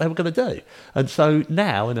they knew what they were going to do. And so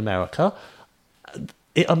now in America,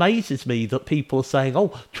 it amazes me that people are saying,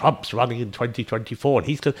 oh, Trump's running in 2024 and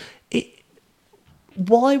he's going to...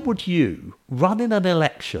 Why would you run in an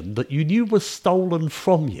election that you knew was stolen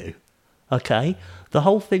from you? Okay, the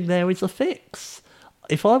whole thing there is a fix.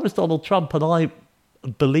 If I was Donald Trump and I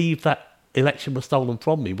believed that election was stolen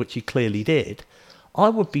from me, which he clearly did, I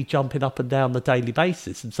would be jumping up and down the daily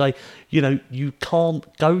basis and say, you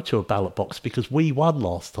can't go to a ballot box because we won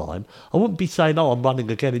last time. I wouldn't be saying, oh, I'm running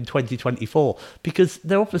again in 2024, because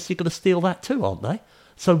they're obviously going to steal that too, aren't they?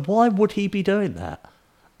 So why would he be doing that?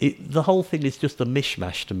 The whole thing is just a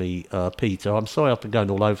mishmash to me, Peter. I'm sorry I've been going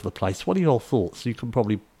all over the place. What are your thoughts? You can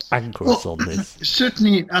probably anchor us on this.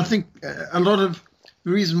 Certainly, I think a lot of the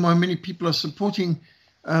reason why many people are supporting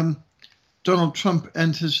Donald Trump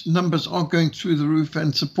and his numbers are going through the roof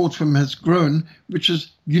and support for him has grown, which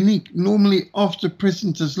is unique. Normally, after the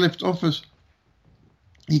president has left office,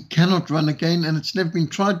 he cannot run again, and it's never been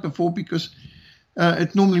tried before because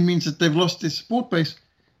it normally means that they've lost their support base.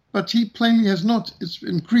 But he plainly has not. It's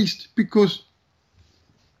increased because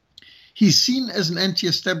he's seen as an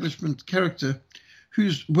anti-establishment character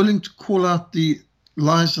who's willing to call out the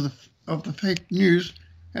lies of the fake news.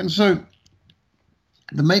 And so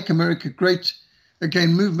the Make America Great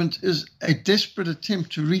Again movement is a desperate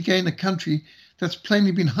attempt to regain a country that's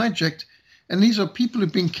plainly been hijacked. And these are people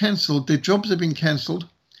who've been cancelled. Their jobs have been cancelled.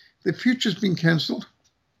 Their future's been cancelled.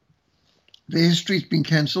 Their history's been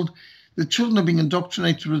cancelled. The children are being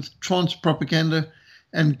indoctrinated with trans propaganda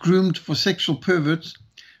and groomed for sexual perverts,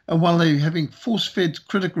 while they're having force-fed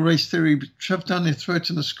critical race theory shoved down their throats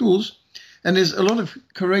in the schools. And there's a lot of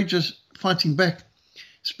courageous fighting back,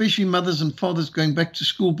 especially mothers and fathers going back to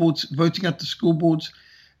school boards, voting at the school boards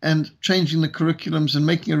and changing the curriculums and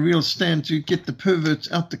making a real stand to get the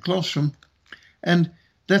perverts out the classroom. And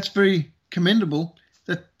that's very commendable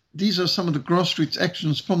that these are some of the grassroots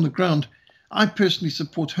actions from the ground. I personally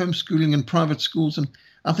support homeschooling in private schools, and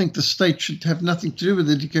I think the state should have nothing to do with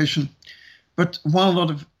education. But while a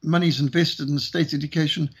lot of money is invested in state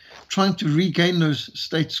education, trying to regain those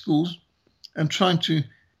state schools and trying to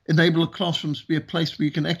enable the classrooms to be a place where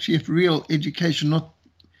you can actually have real education, not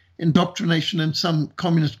indoctrination in some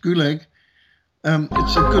communist gulag,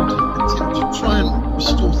 it's a good attempt to try and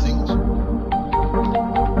restore things.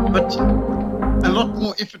 But a lot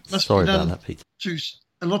more effort must be done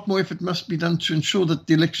a lot more effort must be done to ensure that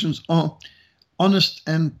the elections are honest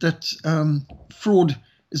and that fraud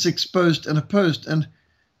is exposed and opposed. And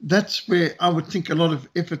that's where I would think a lot of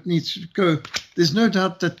effort needs to go. There's no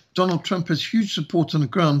doubt that Donald Trump has huge support on the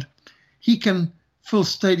ground. He can fill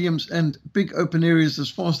stadiums and big open areas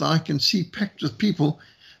as far as the eye can see, packed with people,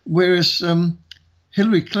 whereas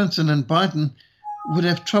Hillary Clinton and Biden would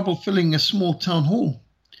have trouble filling a small town hall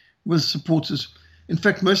with supporters. In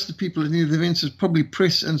fact, most of the people at any of the events is probably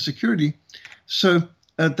press and security. So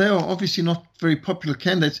they are obviously not very popular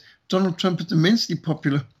candidates. Donald Trump is immensely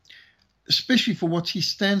popular, especially for what he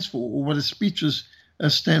stands for or what his speeches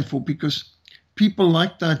stand for, because people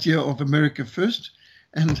like the idea of America first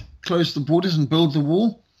and close the borders and build the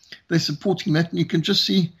wall. They're supporting that. And you can just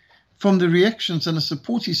see from the reactions and the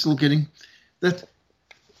support he's still getting that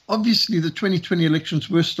obviously the 2020 elections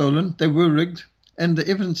were stolen. They were rigged. And the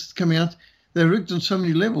evidence is coming out. They're rigged on so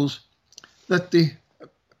many levels that the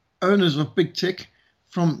owners of big tech,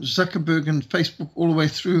 from Zuckerberg and Facebook all the way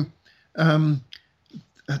through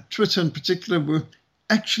Twitter in particular, were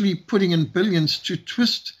actually putting in billions to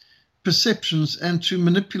twist perceptions and to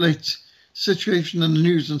manipulate situation in the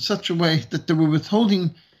news in such a way that they were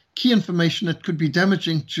withholding key information that could be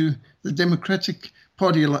damaging to the Democratic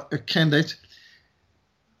Party candidate,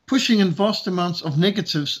 pushing in vast amounts of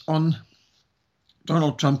negatives on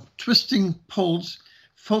Donald Trump, twisting polls,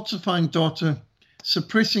 falsifying data,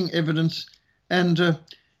 suppressing evidence, and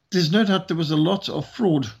there's no doubt there was a lot of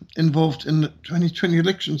fraud involved in the 2020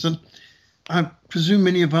 elections. And I presume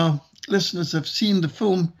many of our listeners have seen the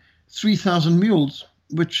film 3,000 Mules,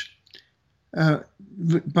 which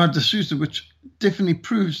by D'Souza, which definitely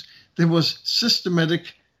proves there was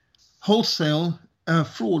systematic, wholesale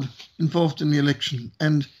fraud involved in the election.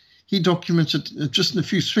 And he documents it just in a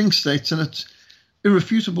few swing states, and it's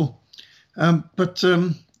irrefutable. But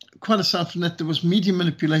quite aside from that, there was media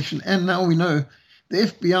manipulation. And now we know the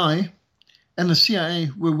FBI and the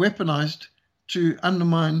CIA were weaponized to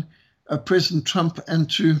undermine President Trump and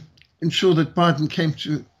to ensure that Biden came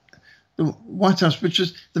to the White House, which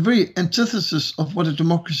is the very antithesis of what a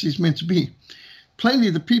democracy is meant to be.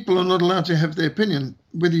 Plainly, the people are not allowed to have their opinion,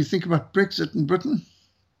 whether you think about Brexit in Britain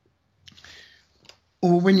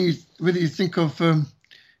or whether you think of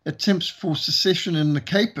attempts for secession in the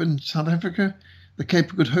Cape in South Africa, the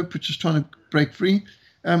Cape of Good Hope, which is trying to break free,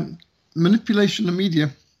 manipulation of the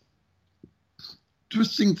media,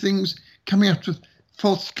 twisting things, coming up with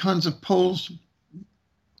false kinds of polls,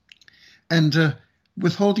 and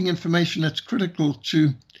withholding information that's critical to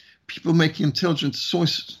people making intelligent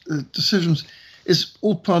decisions is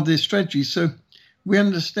all part of their strategy. So we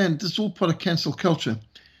understand this is all part of cancel culture.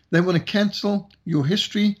 They want to cancel your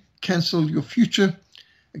history, cancel your future,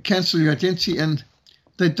 cancel your identity, and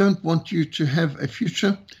they don't want you to have a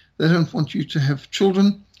future. They don't want you to have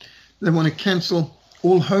children. They want to cancel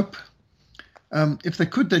all hope If they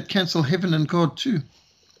could, they'd cancel heaven and God too.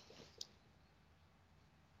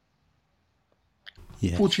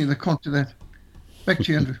 Yes. Fortunately, they can't do that. Back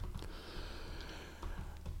to you, Andrew.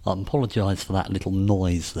 I apologise for that little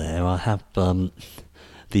noise there. I have the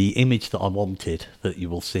image that I wanted that you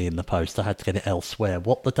will see in the post. I had to get it elsewhere.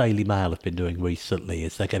 What the Daily Mail have been doing recently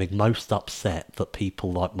is they're getting most upset that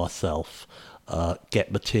people like myself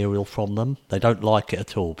get material from them. They don't like it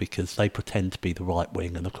at all because they pretend to be the right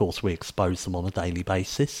wing, and of course we expose them on a daily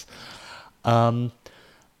basis.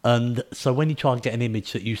 And so when you try and get an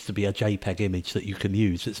image that used to be a JPEG image that you can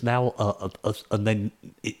use, it's now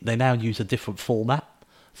they now use a different format,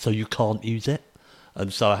 so you can't use it.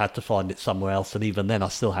 And so I had to find it somewhere else, and even then I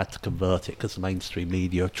still had to convert it because the mainstream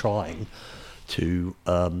media are trying to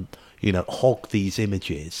hog these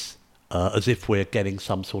images as if we're getting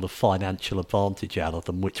some sort of financial advantage out of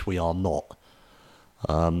them, which we are not.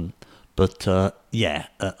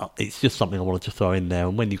 It's just something I wanted to throw in there.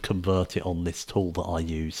 And when you convert it on this tool that I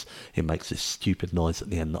use, it makes this stupid noise at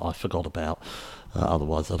the end that I forgot about.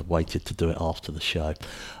 Otherwise, I'd have waited to do it after the show.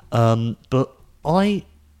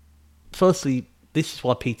 Firstly, this is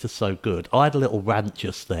why Peter's so good. I had a little rant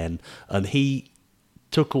just then, and he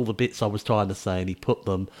took all the bits I was trying to say and he put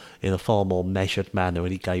them in a far more measured manner,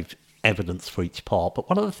 and he gave evidence for each part. But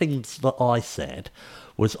one of the things that I said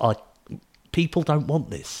was people don't want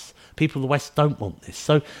this. People in the West don't want this.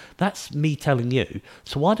 So that's me telling you.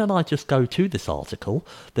 So why don't I just go to this article?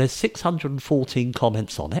 There's 614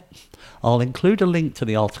 comments on it. I'll include a link to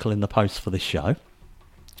the article in the post for this show.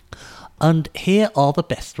 And here are the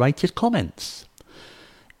best rated comments.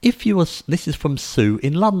 This is from Sue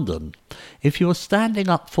in London. If you are standing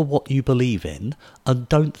up for what you believe in and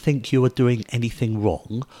don't think you are doing anything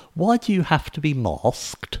wrong, why do you have to be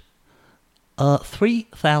masked?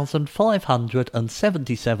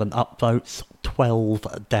 3,577 upvotes, 12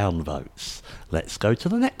 downvotes. Let's go to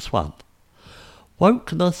the next one.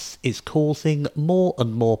 Wokeness is causing more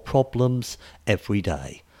and more problems every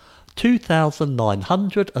day.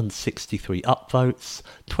 2,963 upvotes,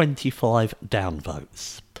 25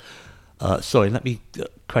 downvotes. Sorry, let me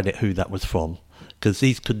credit who that was from, because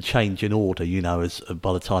these could change in order, as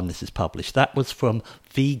by the time this is published. That was from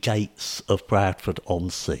V. Gates of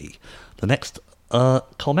Bradford-on-Sea. The next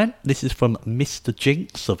comment, this is from Mr.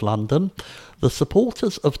 Jinx of London. The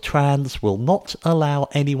supporters of trans will not allow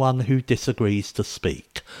anyone who disagrees to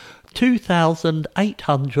speak.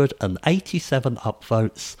 2,887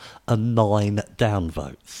 upvotes and 9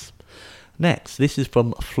 downvotes. Next, this is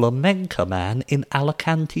from Flamenca Man in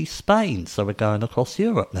Alicante, Spain. So we're going across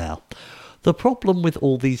Europe now. The problem with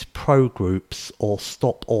all these pro-groups or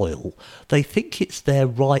Stop Oil, they think it's their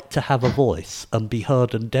right to have a voice and be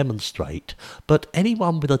heard and demonstrate, but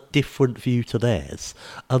anyone with a different view to theirs,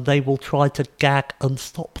 and they will try to gag and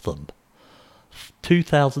stop them.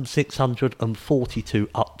 2,642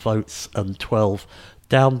 upvotes and 12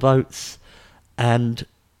 downvotes. And,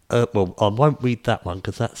 I won't read that one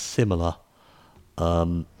because that's similar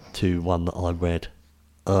to one that I read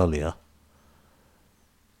earlier.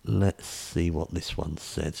 Let's see what this one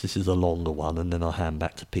says. This is a longer one, and then I'll hand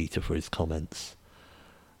back to Peter for his comments.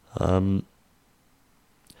 This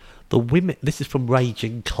is from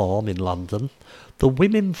Raging Calm in London. The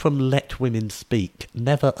women from Let Women Speak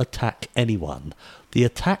never attack anyone. The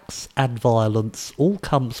attacks and violence all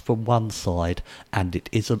comes from one side, and it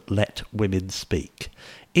isn't Let Women Speak.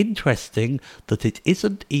 Interesting that it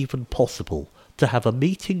isn't even possible to have a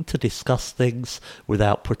meeting to discuss things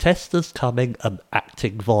without protesters coming and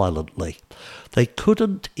acting violently. They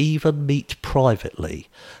couldn't even meet privately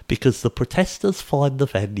because the protesters find the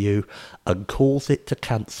venue and cause it to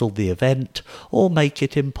cancel the event or make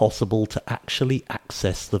it impossible to actually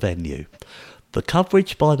access the venue. The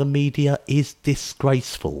coverage by the media is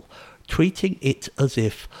disgraceful, treating it as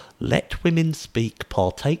if Let Women Speak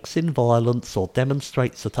partakes in violence or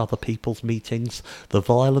demonstrates at other people's meetings. The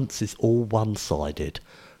violence is all one-sided.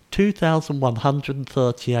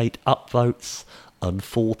 2,138 upvotes and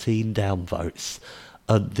 14 downvotes.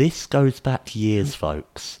 And this goes back years,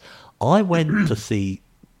 folks. I went to see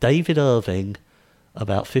David Irving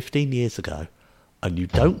about 15 years ago, and you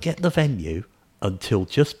don't get the venue until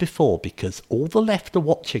just before, because all the left are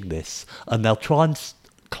watching this, and they'll try and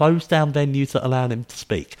close down venues that allow him to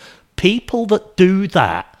speak. People that do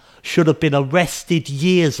that should have been arrested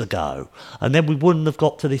years ago, and then we wouldn't have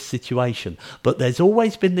got to this situation. But there's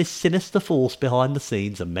always been this sinister force behind the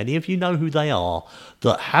scenes, and many of you know who they are,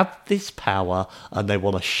 that have this power, and they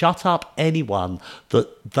want to shut up anyone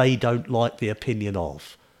that they don't like the opinion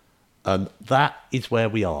of. And that is where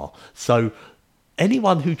we are. So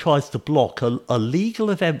anyone who tries to block a legal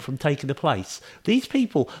event from taking place, these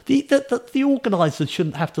people, the organisers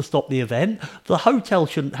shouldn't have to stop the event. The hotel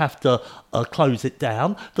shouldn't have to close it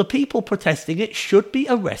down. The people protesting it should be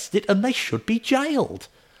arrested and they should be jailed.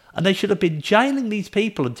 And they should have been jailing these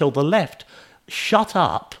people until the left shut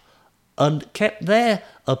up and kept their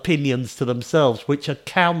opinions to themselves, which are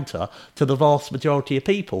counter to the vast majority of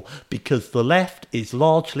people, because the left is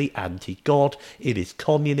largely anti-God, it is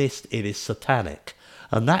communist, it is satanic.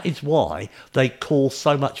 And that is why they cause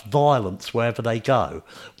so much violence wherever they go.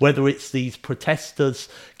 Whether it's these protesters,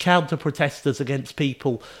 counter-protesters against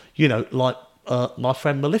people, like my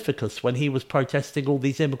friend Maleficus, when he was protesting all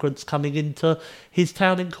these immigrants coming into his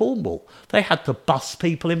town in Cornwall. They had to bus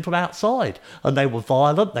people in from outside, and they were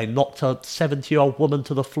violent. They knocked a 70-year-old woman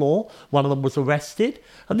to the floor. One of them was arrested.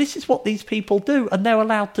 And this is what these people do, and they're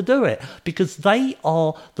allowed to do it because they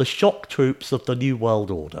are the shock troops of the New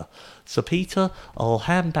World Order. So, Peter, I'll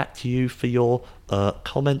hand back to you for your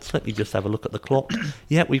comments. Let me just have a look at the clock.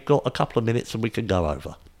 Yeah, we've got a couple of minutes and we can go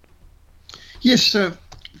over. Yes, so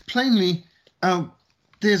plainly,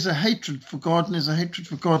 there's a hatred for God and there's a hatred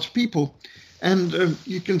for God's people. And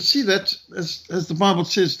you can see that, as the Bible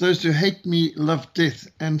says, those who hate me love death.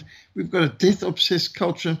 And we've got a death-obsessed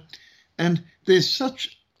culture. And there's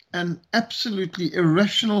such an absolutely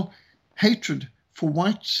irrational hatred for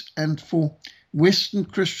whites and for Western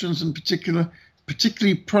Christians in particular,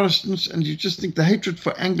 particularly Protestants. And you just think the hatred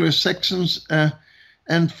for Anglo-Saxons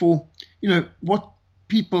and for, what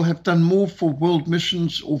people have done more for world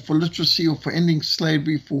missions or for literacy or for ending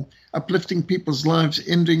slavery, for uplifting people's lives,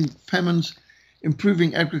 ending famines,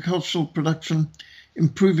 improving agricultural production,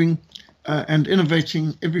 improving and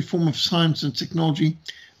innovating every form of science and technology.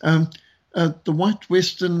 The white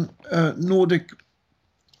Western Nordic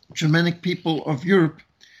Germanic people of Europe,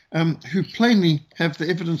 who plainly have the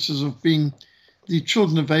evidences of being the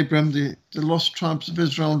children of Abraham, the lost tribes of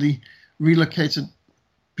Israel, the relocated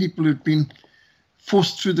people who've been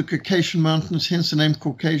forced through the Caucasian Mountains, hence the name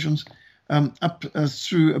Caucasians, up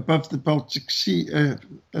through above the Baltic Sea,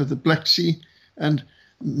 the Black Sea, and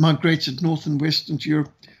migrated north and west into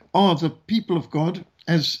Europe, are the people of God,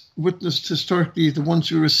 as witnessed historically, the ones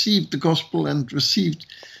who received the gospel and received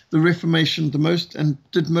the Reformation the most and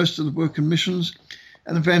did most of the work in missions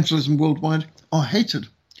and evangelism worldwide, are hated,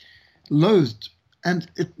 loathed,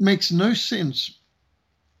 and it makes no sense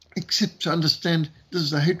except to understand this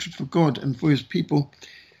is a hatred for God and for his people,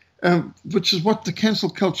 which is what the cancel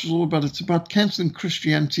culture is all about. It's about cancelling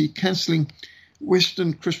Christianity, cancelling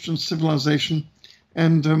Western Christian civilization.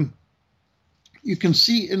 And you can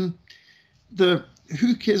see in the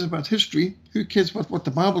who cares about history, who cares about what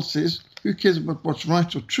the Bible says, who cares about what's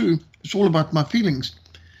right or true, it's all about my feelings.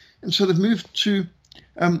 And so they've moved to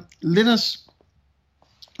leave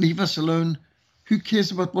us alone. Who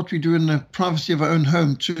cares about what we do in the privacy of our own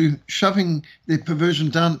home, to shoving their perversion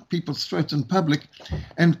down people's throats in public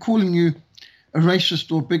and calling you a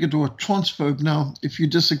racist or bigot or a transphobe now if you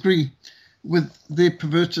disagree with their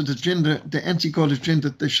perverted agenda, the anti-God agenda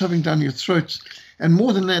that they're shoving down your throats. And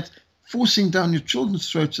more than that, forcing down your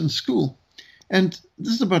children's throats in school. And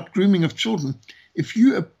this is about grooming of children. If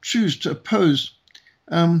you choose to oppose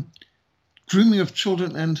grooming of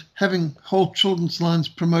children and having whole children's lines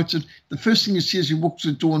promoted, the first thing you see as you walk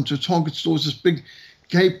through the door into a Target store is this big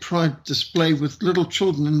gay pride display with little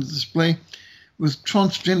children in the display, with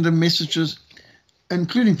transgender messages,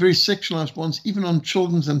 including very sexualized ones, even on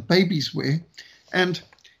children's and babies' wear. And,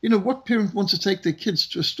 what parent wants to take their kids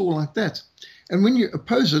to a store like that? And when you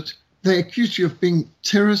oppose it, they accuse you of being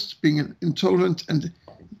terrorists, being intolerant, and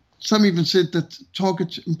some even said that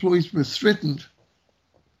Target employees were threatened.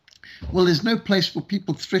 Well, there's no place for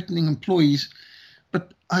people threatening employees,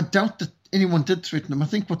 but I doubt that anyone did threaten them. I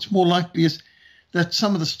think what's more likely is that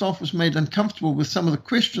some of the staff was made uncomfortable with some of the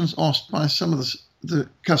questions asked by some of the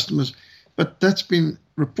customers, but that's been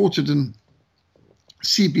reported in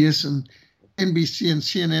CBS and NBC and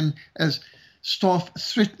CNN as staff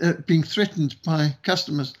being threatened by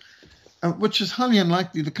customers, which is highly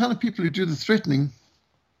unlikely. The kind of people who do the threatening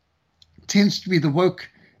tends to be the woke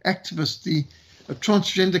activists, the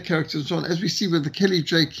transgender characters and so on. As we see with the Kelly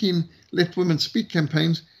J. Keane Let Women Speak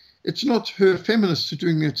campaigns, it's not her feminists who are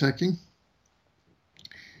doing the attacking.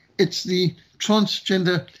 It's the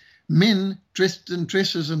transgender men dressed in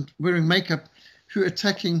dresses and wearing makeup who are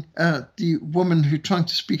attacking the woman who are trying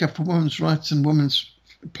to speak up for women's rights and women's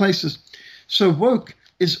places. So woke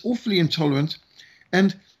is awfully intolerant.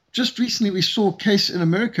 And just recently we saw a case in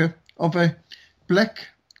America of a black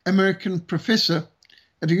American professor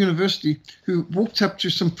at a university who walked up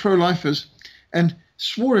to some pro-lifers and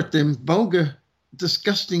swore at them vulgar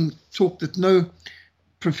disgusting talk that no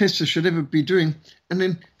professor should ever be doing, and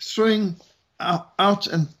then throwing out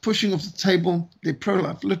and pushing off the table their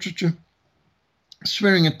pro-life literature,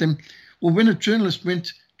 swearing at them. Well, when a journalist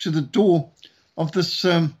went to the door of this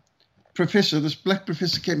professor, this black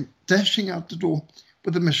professor came dashing out the door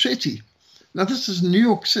with a machete. Now, this is New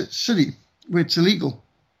York City, where it's illegal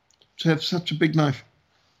to have such a big knife,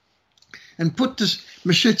 and put this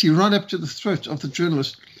machete right up to the throat of the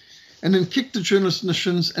journalist, and then kicked the journalist in the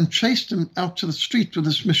shins and chased him out to the street with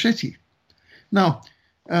this machete. Now,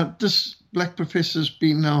 this black professor has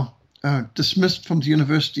been now dismissed from the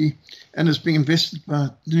university and is being invested by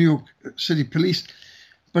the New York City Police.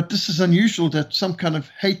 But this is unusual that some kind of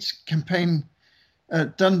hate campaign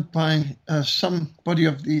done by somebody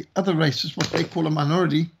of the other races, what they call a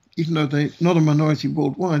minority, even though they're not a minority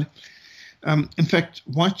worldwide. In fact,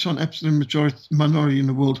 whites are an absolute minority in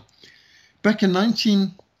the world. Back in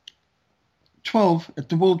 1912, at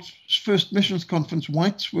the world's first missions conference,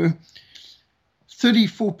 whites were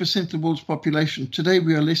 34% of the world's population. Today,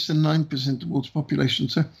 we are less than 9% of the world's population.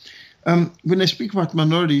 So when they speak about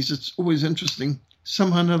minorities, it's always interesting.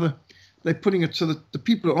 Somehow or another, they're putting it so that the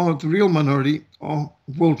people who are the real minority are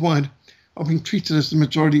worldwide are being treated as the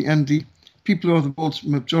majority, and the people who are the world's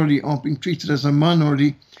majority are being treated as a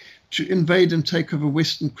minority to invade and take over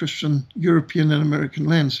Western Christian, European and American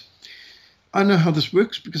lands. I know how this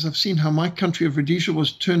works because I've seen how my country of Rhodesia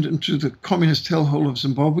was turned into the communist hellhole of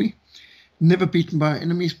Zimbabwe, never beaten by our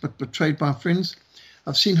enemies but betrayed by our friends.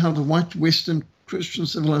 I've seen how the white Western Christian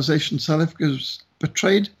civilization South Africa was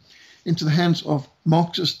betrayed into the hands of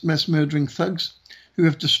Marxist mass-murdering thugs who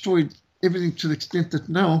have destroyed everything to the extent that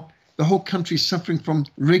now the whole country is suffering from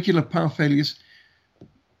regular power failures.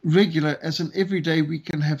 Regular, as in every day we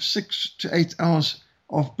can have 6 to 8 hours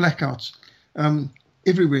of blackouts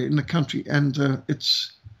everywhere in the country. And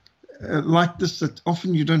it's like this, that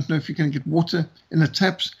often you don't know if you're going to get water in the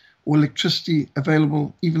taps or electricity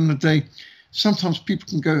available even in a day. Sometimes people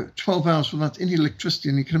can go 12 hours without any electricity,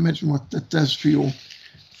 and you can imagine what that does for your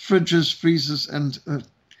fridges, freezers, and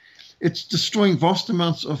it's destroying vast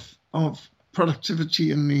amounts of productivity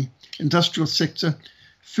in the industrial sector.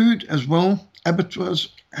 Food as well, abattoirs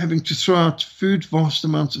having to throw out food, vast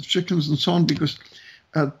amounts of chickens and so on, because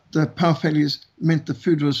the power failures meant the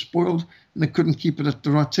food was spoiled and they couldn't keep it at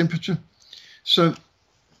the right temperature. So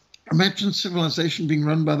imagine civilization being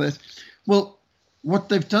run by that. Well, what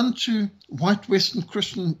they've done to white Western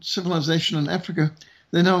Christian civilization in Africa,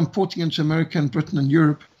 they're now importing into America and Britain and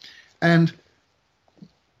Europe. And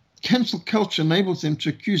cancel culture enables them to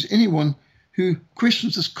accuse anyone who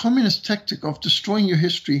questions this communist tactic of destroying your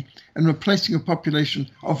history and replacing your population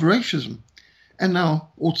of racism, and now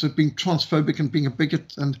also being transphobic and being a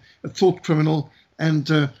bigot and a thought criminal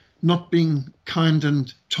and not being kind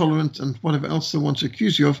and tolerant and whatever else they want to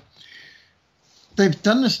accuse you of. They've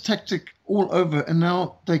done this tactic all over, and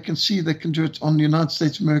now they can see they can do it on the United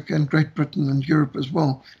States of America and Great Britain and Europe as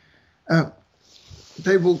well.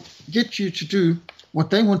 They will get you to do what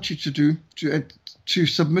they want you to do, to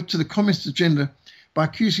submit to the communist agenda by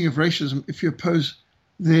accusing of racism if you oppose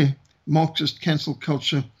their Marxist cancel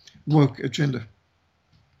culture woke agenda.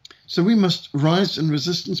 So we must rise in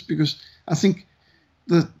resistance, because I think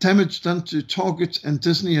the damage done to Target and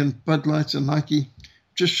Disney and Bud Light and Nike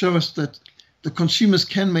just show us that the consumers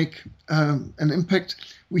can make an impact.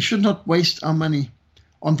 We should not waste our money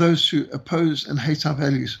on those who oppose and hate our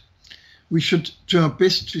values. We should do our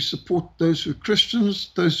best to support those who are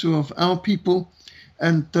Christians, those who are of our people,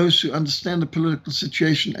 and those who understand the political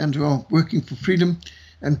situation and who are working for freedom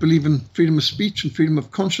and believe in freedom of speech and freedom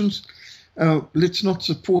of conscience. Let's not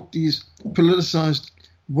support these politicized,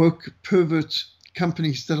 woke, pervert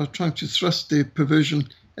companies that are trying to thrust their perversion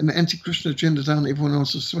and the anti-Christian agenda down everyone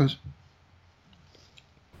else's throat.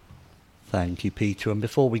 Thank you, Peter. And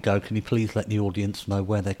before we go, can you please let the audience know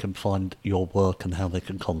where they can find your work and how they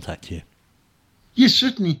can contact you? Yes,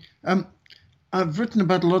 certainly. I've written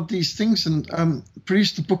about a lot of these things and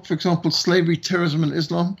produced a book, for example, Slavery, Terrorism and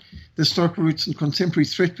Islam, The Historical Roots and Contemporary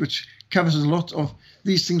Threat, which covers a lot of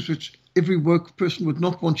these things which every woke person would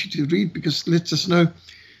not want you to read, because it lets us know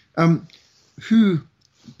who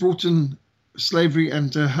brought in slavery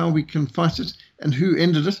and how we can fight it and who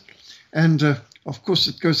ended it. And, of course,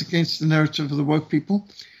 it goes against the narrative of the woke people.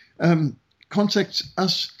 Contact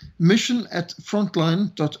us,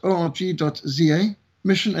 mission@frontline.org.za.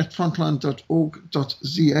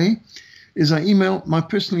 mission@frontline.org.za is our email. My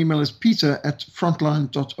personal email is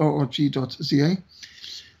peter@frontline.org.za.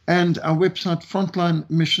 And our website,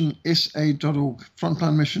 frontlinemissionsa.org.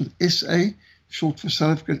 Frontline Mission SA, short for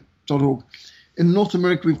South Africa.org. In North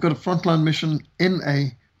America, we've got a Frontline Mission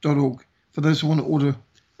NA.org, for those who want to order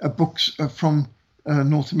books from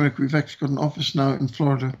North America. We've actually got an office now in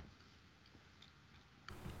Florida.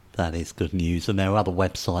 That is good news. And there are other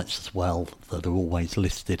websites as well that are always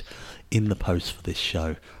listed in the post for this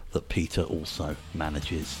show that Peter also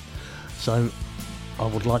manages. So I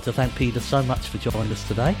would like to thank Peter so much for joining us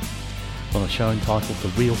today on a show entitled The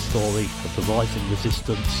Real Story of the Rising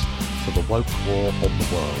Resistance to the Woke War on the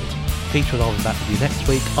World. Peter and I will be back with you next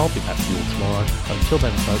week. I'll be back with you all tomorrow. Until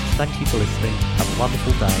then, folks, thank you for listening. Have a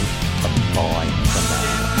wonderful day, and bye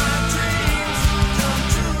for now.